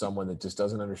from someone that just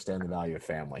doesn't understand the value of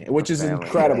family, which is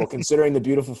incredible considering the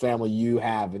beautiful family you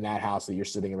have in that house that you're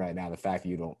sitting in right now. The fact that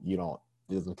you don't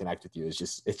it doesn't connect with you it's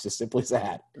just simply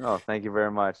sad. Oh, thank you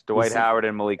very much. Dwight Howard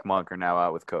and Malik Monk are now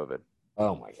out with COVID.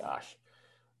 Oh my gosh.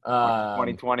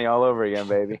 2020 all over again,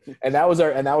 baby. And that was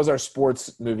our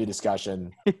sports movie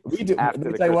discussion. We could do After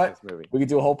the Christmas movie. We could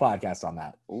do a whole podcast on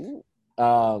that. Ooh.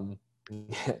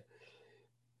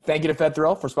 Thank you to Fed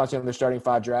Thrill for sponsoring their starting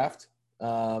 5 draft.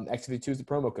 XFD2 is the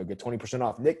promo code. Get 20%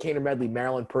 off. Nick Kaner Medley,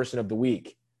 Maryland Person of the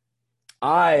Week.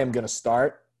 I am going to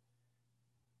start.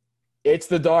 It's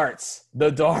the darts.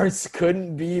 The darts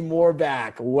couldn't be more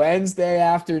back. Wednesday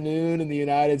afternoon in the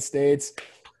United States.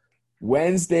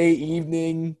 Wednesday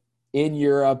evening in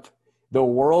Europe, the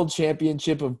World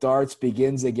Championship of Darts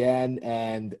begins again,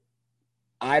 and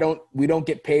we don't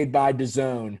get paid by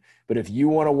DAZN, but if you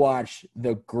want to watch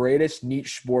the greatest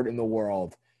niche sport in the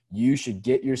world, you should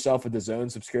get yourself a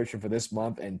DAZN subscription for this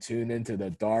month and tune into the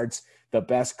darts, the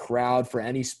best crowd for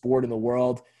any sport in the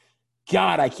world.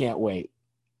 God, I can't wait.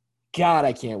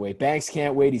 Banks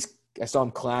can't wait. I saw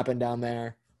him clapping down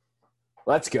there.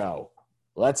 Let's go.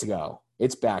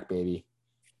 It's back, baby.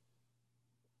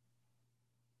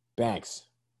 Banks.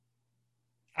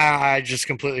 I just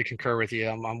completely concur with you.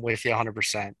 I'm with you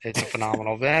 100%. It's a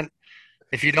phenomenal event.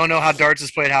 If you don't know how darts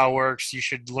is played, how it works, you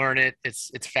should learn it.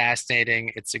 It's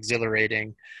fascinating. It's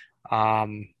exhilarating.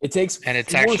 It takes and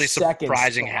it's actually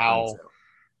surprising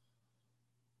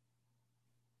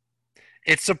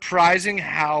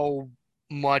how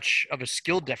much of a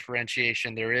skill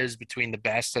differentiation there is between the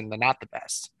best and the not the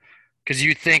best. Because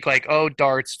you think like, oh,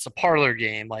 darts, it's a parlor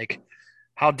game. Like,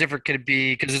 how different could it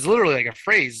be? Because it's literally like a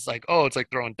phrase, like, oh, it's like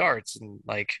throwing darts, and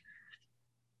like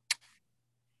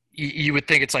you would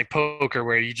think it's like poker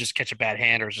where you just catch a bad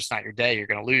hand or it's just not your day, you're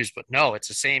going to lose. But no, it's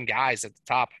the same guys at the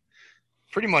top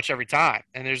pretty much every time.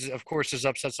 And there's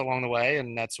upsets along the way,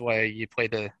 and that's why you play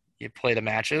the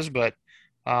matches. But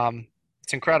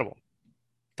it's incredible.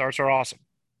 Darts are awesome.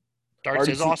 Darts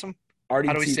is awesome. RDT,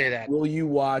 how do we say that? Will you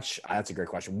watch? That's a great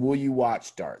question. Will you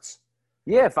watch darts?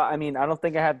 Yeah, I don't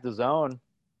think I have DAZN,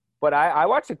 but I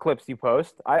watch the clips you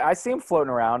post. I see them floating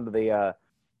around the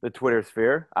Twitter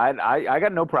sphere. I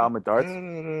got no problem with darts.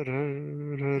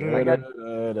 I got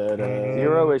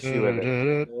zero issue with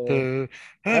it.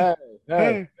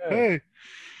 Hey.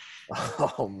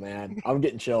 Oh man, I'm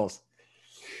getting chills.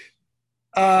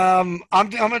 I'm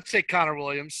gonna take Connor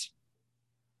Williams.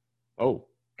 Oh,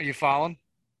 are you following?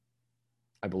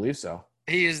 I believe so.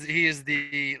 He is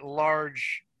the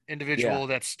large individual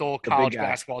that stole college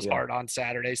basketball's heart on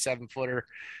Saturday, 7-footer.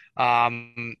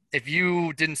 If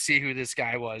you didn't see who this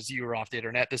guy was, you were off the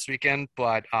internet this weekend.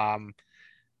 But I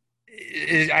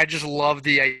just love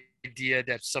the idea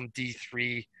that some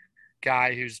D3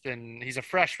 guy he's a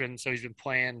freshman, so he's been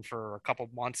playing for a couple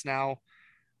months now,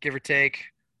 give or take.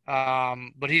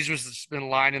 But he's just been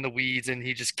lying in the weeds, and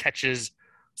he just catches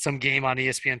some game on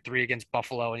ESPN3 against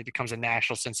Buffalo, and he becomes a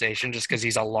national sensation just because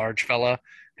he's a large fella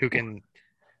who can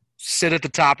sit at the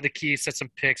top of the key, set some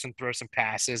picks, and throw some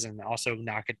passes, and also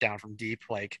knock it down from deep.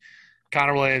 Like,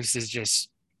 Connor Williams is just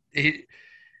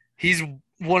he's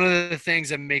one of the things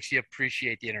that makes you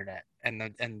appreciate the internet and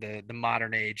the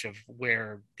modern age of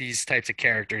where these types of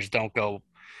characters don't go.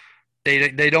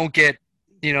 They don't get,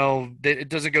 it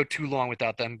doesn't go too long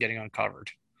without them getting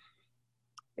uncovered.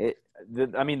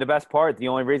 The best part, the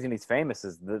only reason he's famous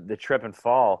is the trip and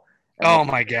fall. And oh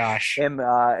my gosh! Him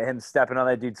stepping on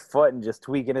that dude's foot and just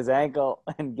tweaking his ankle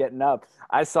and getting up.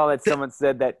 I saw that someone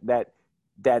said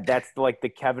that's like the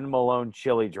Kevin Malone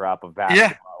chili drop of basketball.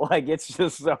 Yeah. Like, it's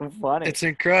just so funny. It's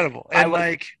incredible. And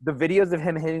like the videos of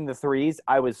him hitting the threes,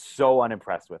 I was so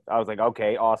unimpressed with. I was like,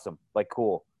 okay, awesome, like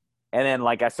cool. And then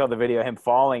like I saw the video of him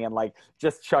falling and like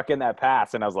just chucking that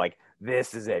pass, and I was like,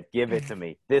 this is it. Give it to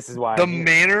me. This is why. The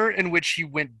manner in which he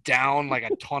went down like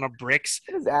a ton of bricks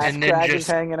his ass and then just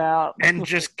hanging out and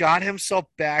just got himself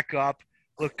back up,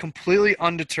 looked completely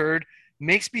undeterred,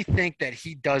 makes me think that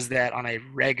he does that on a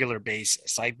regular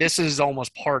basis. Like, this is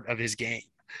almost part of his game.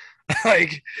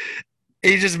 Like,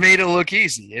 he just made it look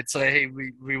easy. It's like, hey,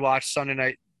 we watched Sunday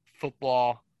Night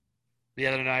Football the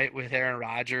other night with Aaron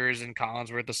Rodgers and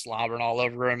Collinsworth the slobbering all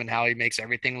over him and how he makes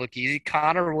everything look easy.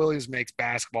 Connor Williams makes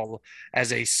basketball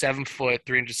as a 7-foot,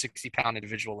 360-pound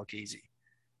individual look easy.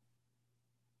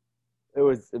 It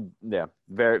was,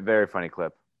 very, very funny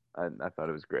clip. I thought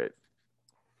it was great.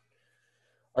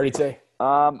 RDT.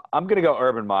 I'm going to go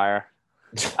Urban Meyer.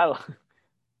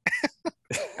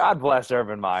 God bless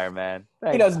Urban Meyer, man.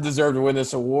 He doesn't deserve to win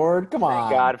this award. Come on.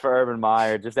 Thank God for Urban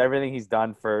Meyer. Just everything he's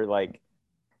done for, like,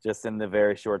 just in the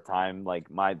very short time, like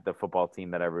the football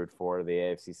team that I root for, the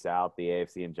AFC South, the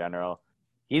AFC in general.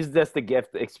 He's just a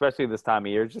gift, especially this time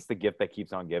of year, just a gift that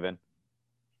keeps on giving.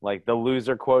 Like the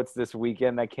loser quotes this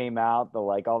weekend that came out,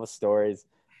 all the stories.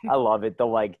 I love it. The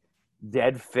like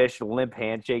dead fish limp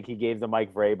handshake he gave to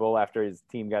Mike Vrabel after his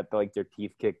team got their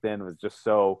teeth kicked in was just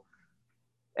so.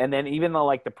 And then even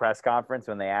the press conference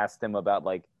when they asked him about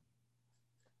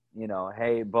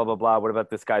hey, blah, blah, blah, what about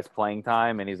this guy's playing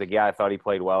time? And he's like, yeah, I thought he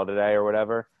played well today or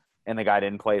whatever. And the guy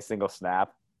didn't play a single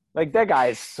snap. Like, that guy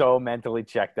is so mentally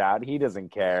checked out. He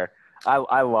doesn't care.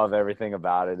 I love everything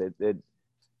about it.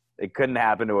 It couldn't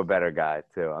happen to a better guy,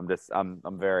 too. I'm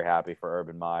very happy for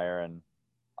Urban Meyer, and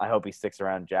I hope he sticks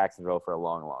around Jacksonville for a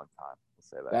long, long time. I'll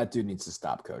say that. That dude needs to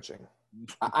stop coaching.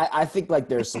 I think,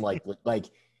 there's some,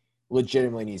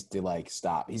 legitimately needs to like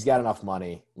stop. He's got enough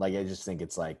money. Like I just think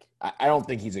it's like I don't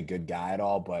think he's a good guy at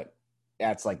all, but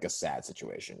that's like a sad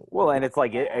situation. Well, and it's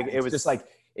like it was just like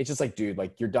dude,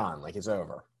 like you're done. Like it's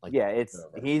over. Like yeah, it's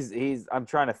over. he's I'm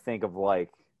trying to think of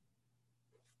like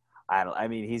I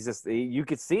mean he's just you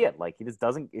could see it. Like he just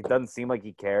doesn't seem like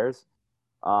he cares.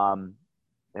 And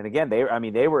again,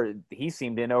 he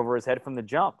seemed in over his head from the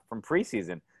jump from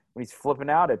preseason when he's flipping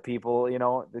out at people,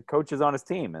 the coaches on his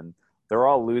team, and they're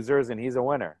all losers and he's a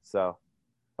winner. So,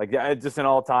 like, just an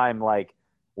all-time, like,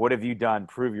 what have you done?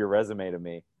 Prove your resume to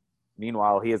me.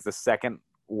 Meanwhile, he has the second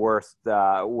worst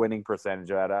winning percentage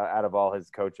out of all his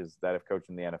coaches that have coached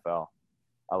in the NFL.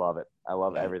 I love it. I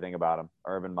love everything about him.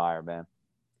 Urban Meyer, man.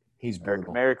 He's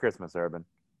brutal. Merry Christmas, Urban.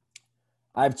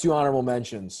 I have 2 honorable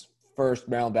mentions. First,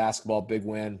 Maryland basketball, big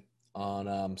win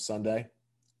on Sunday.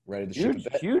 Ready to ship a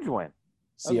bit. Huge win.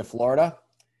 See you, Florida.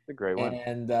 It's a great win.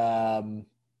 And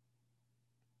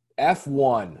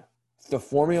F1, the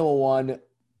Formula One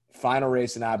final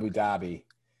race in Abu Dhabi.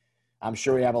 I'm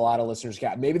sure we have a lot of listeners.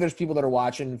 Maybe there's people that are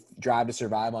watching Drive to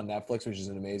Survive on Netflix, which is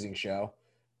an amazing show.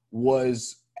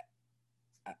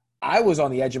 I was on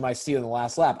the edge of my seat in the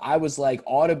last lap. I was like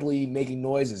audibly making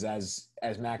noises as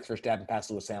Max Verstappen passed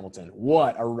Lewis Hamilton.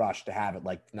 What a rush to have it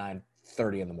like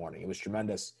 9:30 in the morning. It was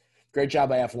tremendous. Great job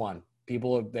by F1.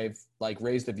 They've like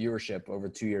raised the viewership over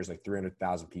 2 years, like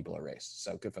 300,000 people are raced.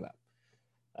 So good for them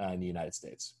in the United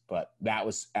States. But that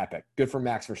was epic. Good for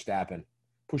Max Verstappen.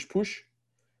 Push.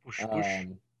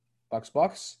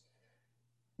 Bucks.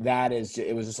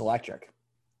 It was just electric.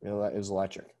 It was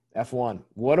electric. F1.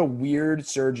 What a weird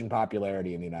surge in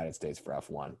popularity in the United States for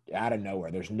F1. Out of nowhere.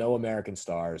 There's no American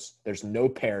stars. There's no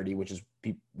parity, which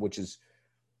is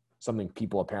something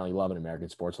people apparently love in American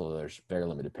sports, although there's very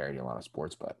limited parity in a lot of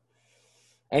sports. But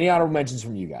any honorable mentions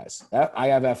from you guys? I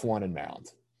have F1 in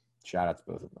Maryland. Shout out to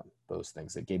both of them. Those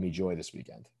things that gave me joy this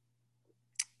weekend.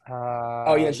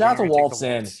 Shout out to Waltz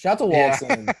in. Shout out to Waltz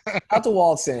in. Shout out to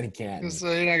Waltz in Canton.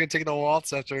 So you're not gonna take the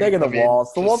waltz after taking the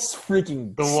waltz. The waltz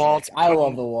freaking. The waltz. I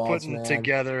love the waltz, putting man.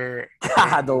 Together.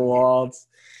 God, the waltz.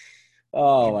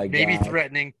 Oh my god. Maybe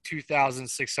threatening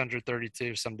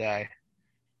 2,632 someday.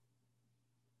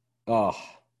 Oh,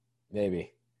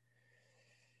 maybe.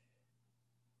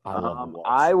 I love the waltz.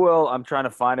 I will. I'm trying to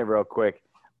find it real quick.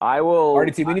 I will.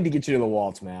 RDT, we need to get you to the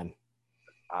waltz, man.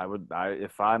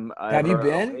 If I'm. Have you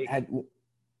been? Awake,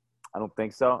 I don't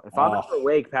think so. If I'm ever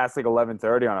awake past like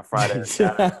 11:30 on a Friday or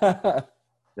Saturday,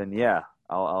 then yeah,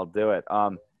 I'll do it.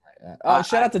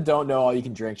 Shout out to Don't Know All You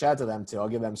Can Drink. Shout out to them too. I'll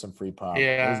give them some free pub.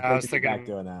 Yeah, I was thinking back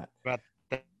doing that. About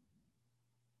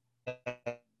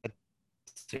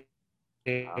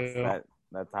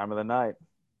that time of the night.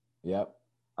 Yep.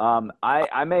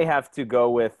 I may have to go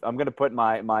with. I'm going to put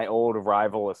my old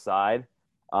rival aside.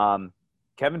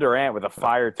 Kevin Durant with a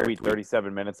fire tweet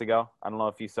 37 minutes ago. I don't know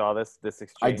if you saw this exchange.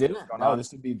 I didn't. No,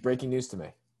 this would be breaking news to me.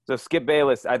 So Skip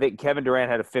Bayless, I think Kevin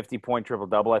Durant had a 50-point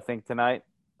triple-double, I think, tonight.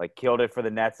 Like, killed it for the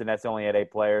Nets. The Nets only had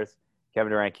 8 players. Kevin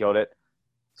Durant killed it.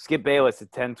 Skip Bayless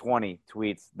at 10:20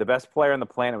 tweets, the best player on the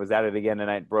planet was at it again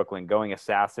tonight in Brooklyn, going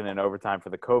assassin in overtime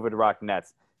for the COVID rock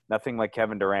Nets. Nothing like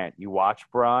Kevin Durant. You watch,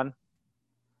 Bron?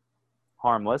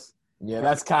 Harmless. Yeah,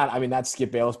 that's that's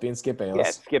Skip Bayless being Skip Bayless.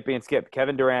 Yeah, Skip being Skip.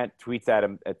 Kevin Durant tweets at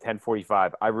him at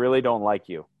 10:45. I really don't like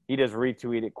you. He just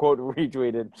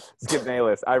retweeted Skip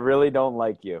Bayless. I really don't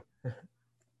like you.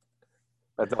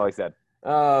 That's all he said.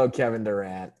 Oh, Kevin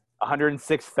Durant.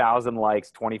 106,000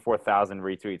 likes, 24,000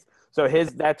 retweets. So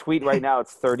that tweet right now,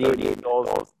 it's 38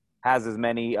 goals, has as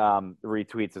many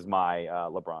retweets as my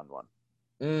LeBron one.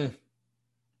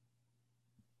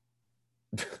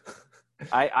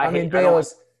 I mean,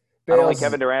 Bayless. I don't like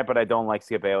Kevin Durant, but I don't like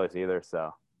Skip Bayless either.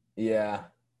 So yeah,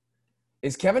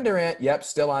 is Kevin Durant? Yep,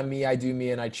 still on me. I do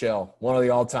me and I chill. One of the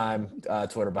all-time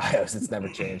Twitter bios. It's never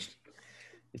changed.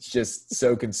 It's just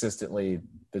so consistently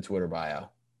the Twitter bio.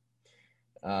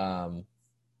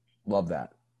 Love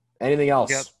that. Anything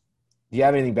else? Yep. Do you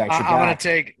have anything back? I'm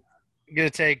gonna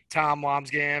take Tom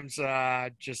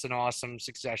Wambsgams. Just an awesome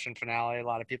Succession finale. A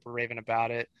lot of people raving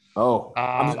about it. Oh,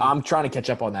 I'm trying to catch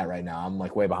up on that right now. I'm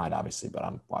like way behind, obviously, but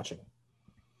I'm watching.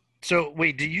 So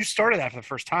wait, you started that for the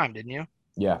first time, didn't you?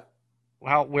 Yeah.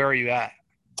 Where are you at?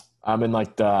 I'm in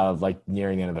like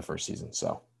nearing the end of the first season.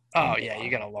 So. Oh yeah, you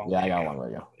got a long. Yeah, I got a long way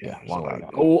to go. Yeah, long way to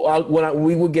go.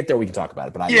 We will get there, we can talk about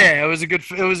it. But it was a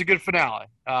good finale.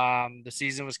 The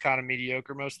season was kind of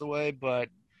mediocre most of the way, but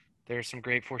there's some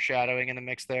great foreshadowing in the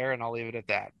mix there, and I'll leave it at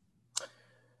that.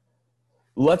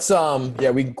 Let's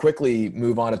we can quickly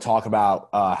move on to talk about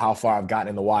how far I've gotten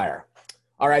in the wire.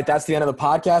 All right, that's the end of the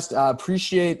podcast.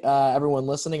 Appreciate everyone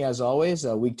listening as always.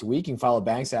 Week to week, you can follow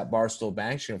Banks at Barstool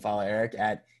Banks. You can follow Eric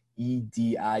at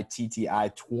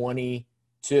EDITTI22.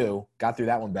 Got through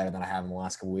that one better than I have in the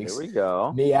last couple weeks. Here we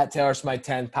go. Me at Taylor Smite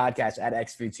 10 podcast, at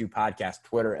XV2 podcast,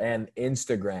 Twitter and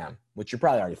Instagram, which you're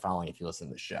probably already following if you listen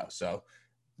to the show. So,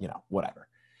 whatever.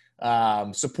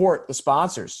 Support the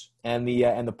sponsors and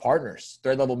the partners.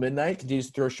 Thread Level Midnight continues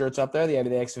to throw shirts up there. They have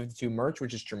the X52 merch,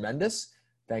 which is tremendous.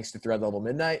 Thanks to Thread Level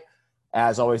Midnight.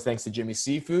 As always, thanks to Jimmy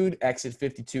Seafood. Exit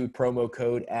 52 promo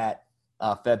code at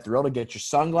Fed Thrill to get your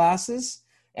sunglasses.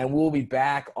 And we'll be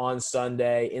back on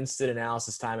Sunday, instant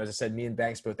analysis time. As I said, me and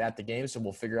Banks both at the game, so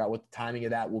we'll figure out what the timing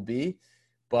of that will be.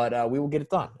 But we will get it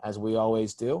done, as we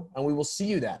always do. And we will see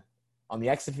you then on the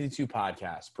Exit 52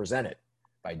 podcast, presented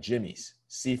by Jimmy's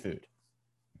Seafood.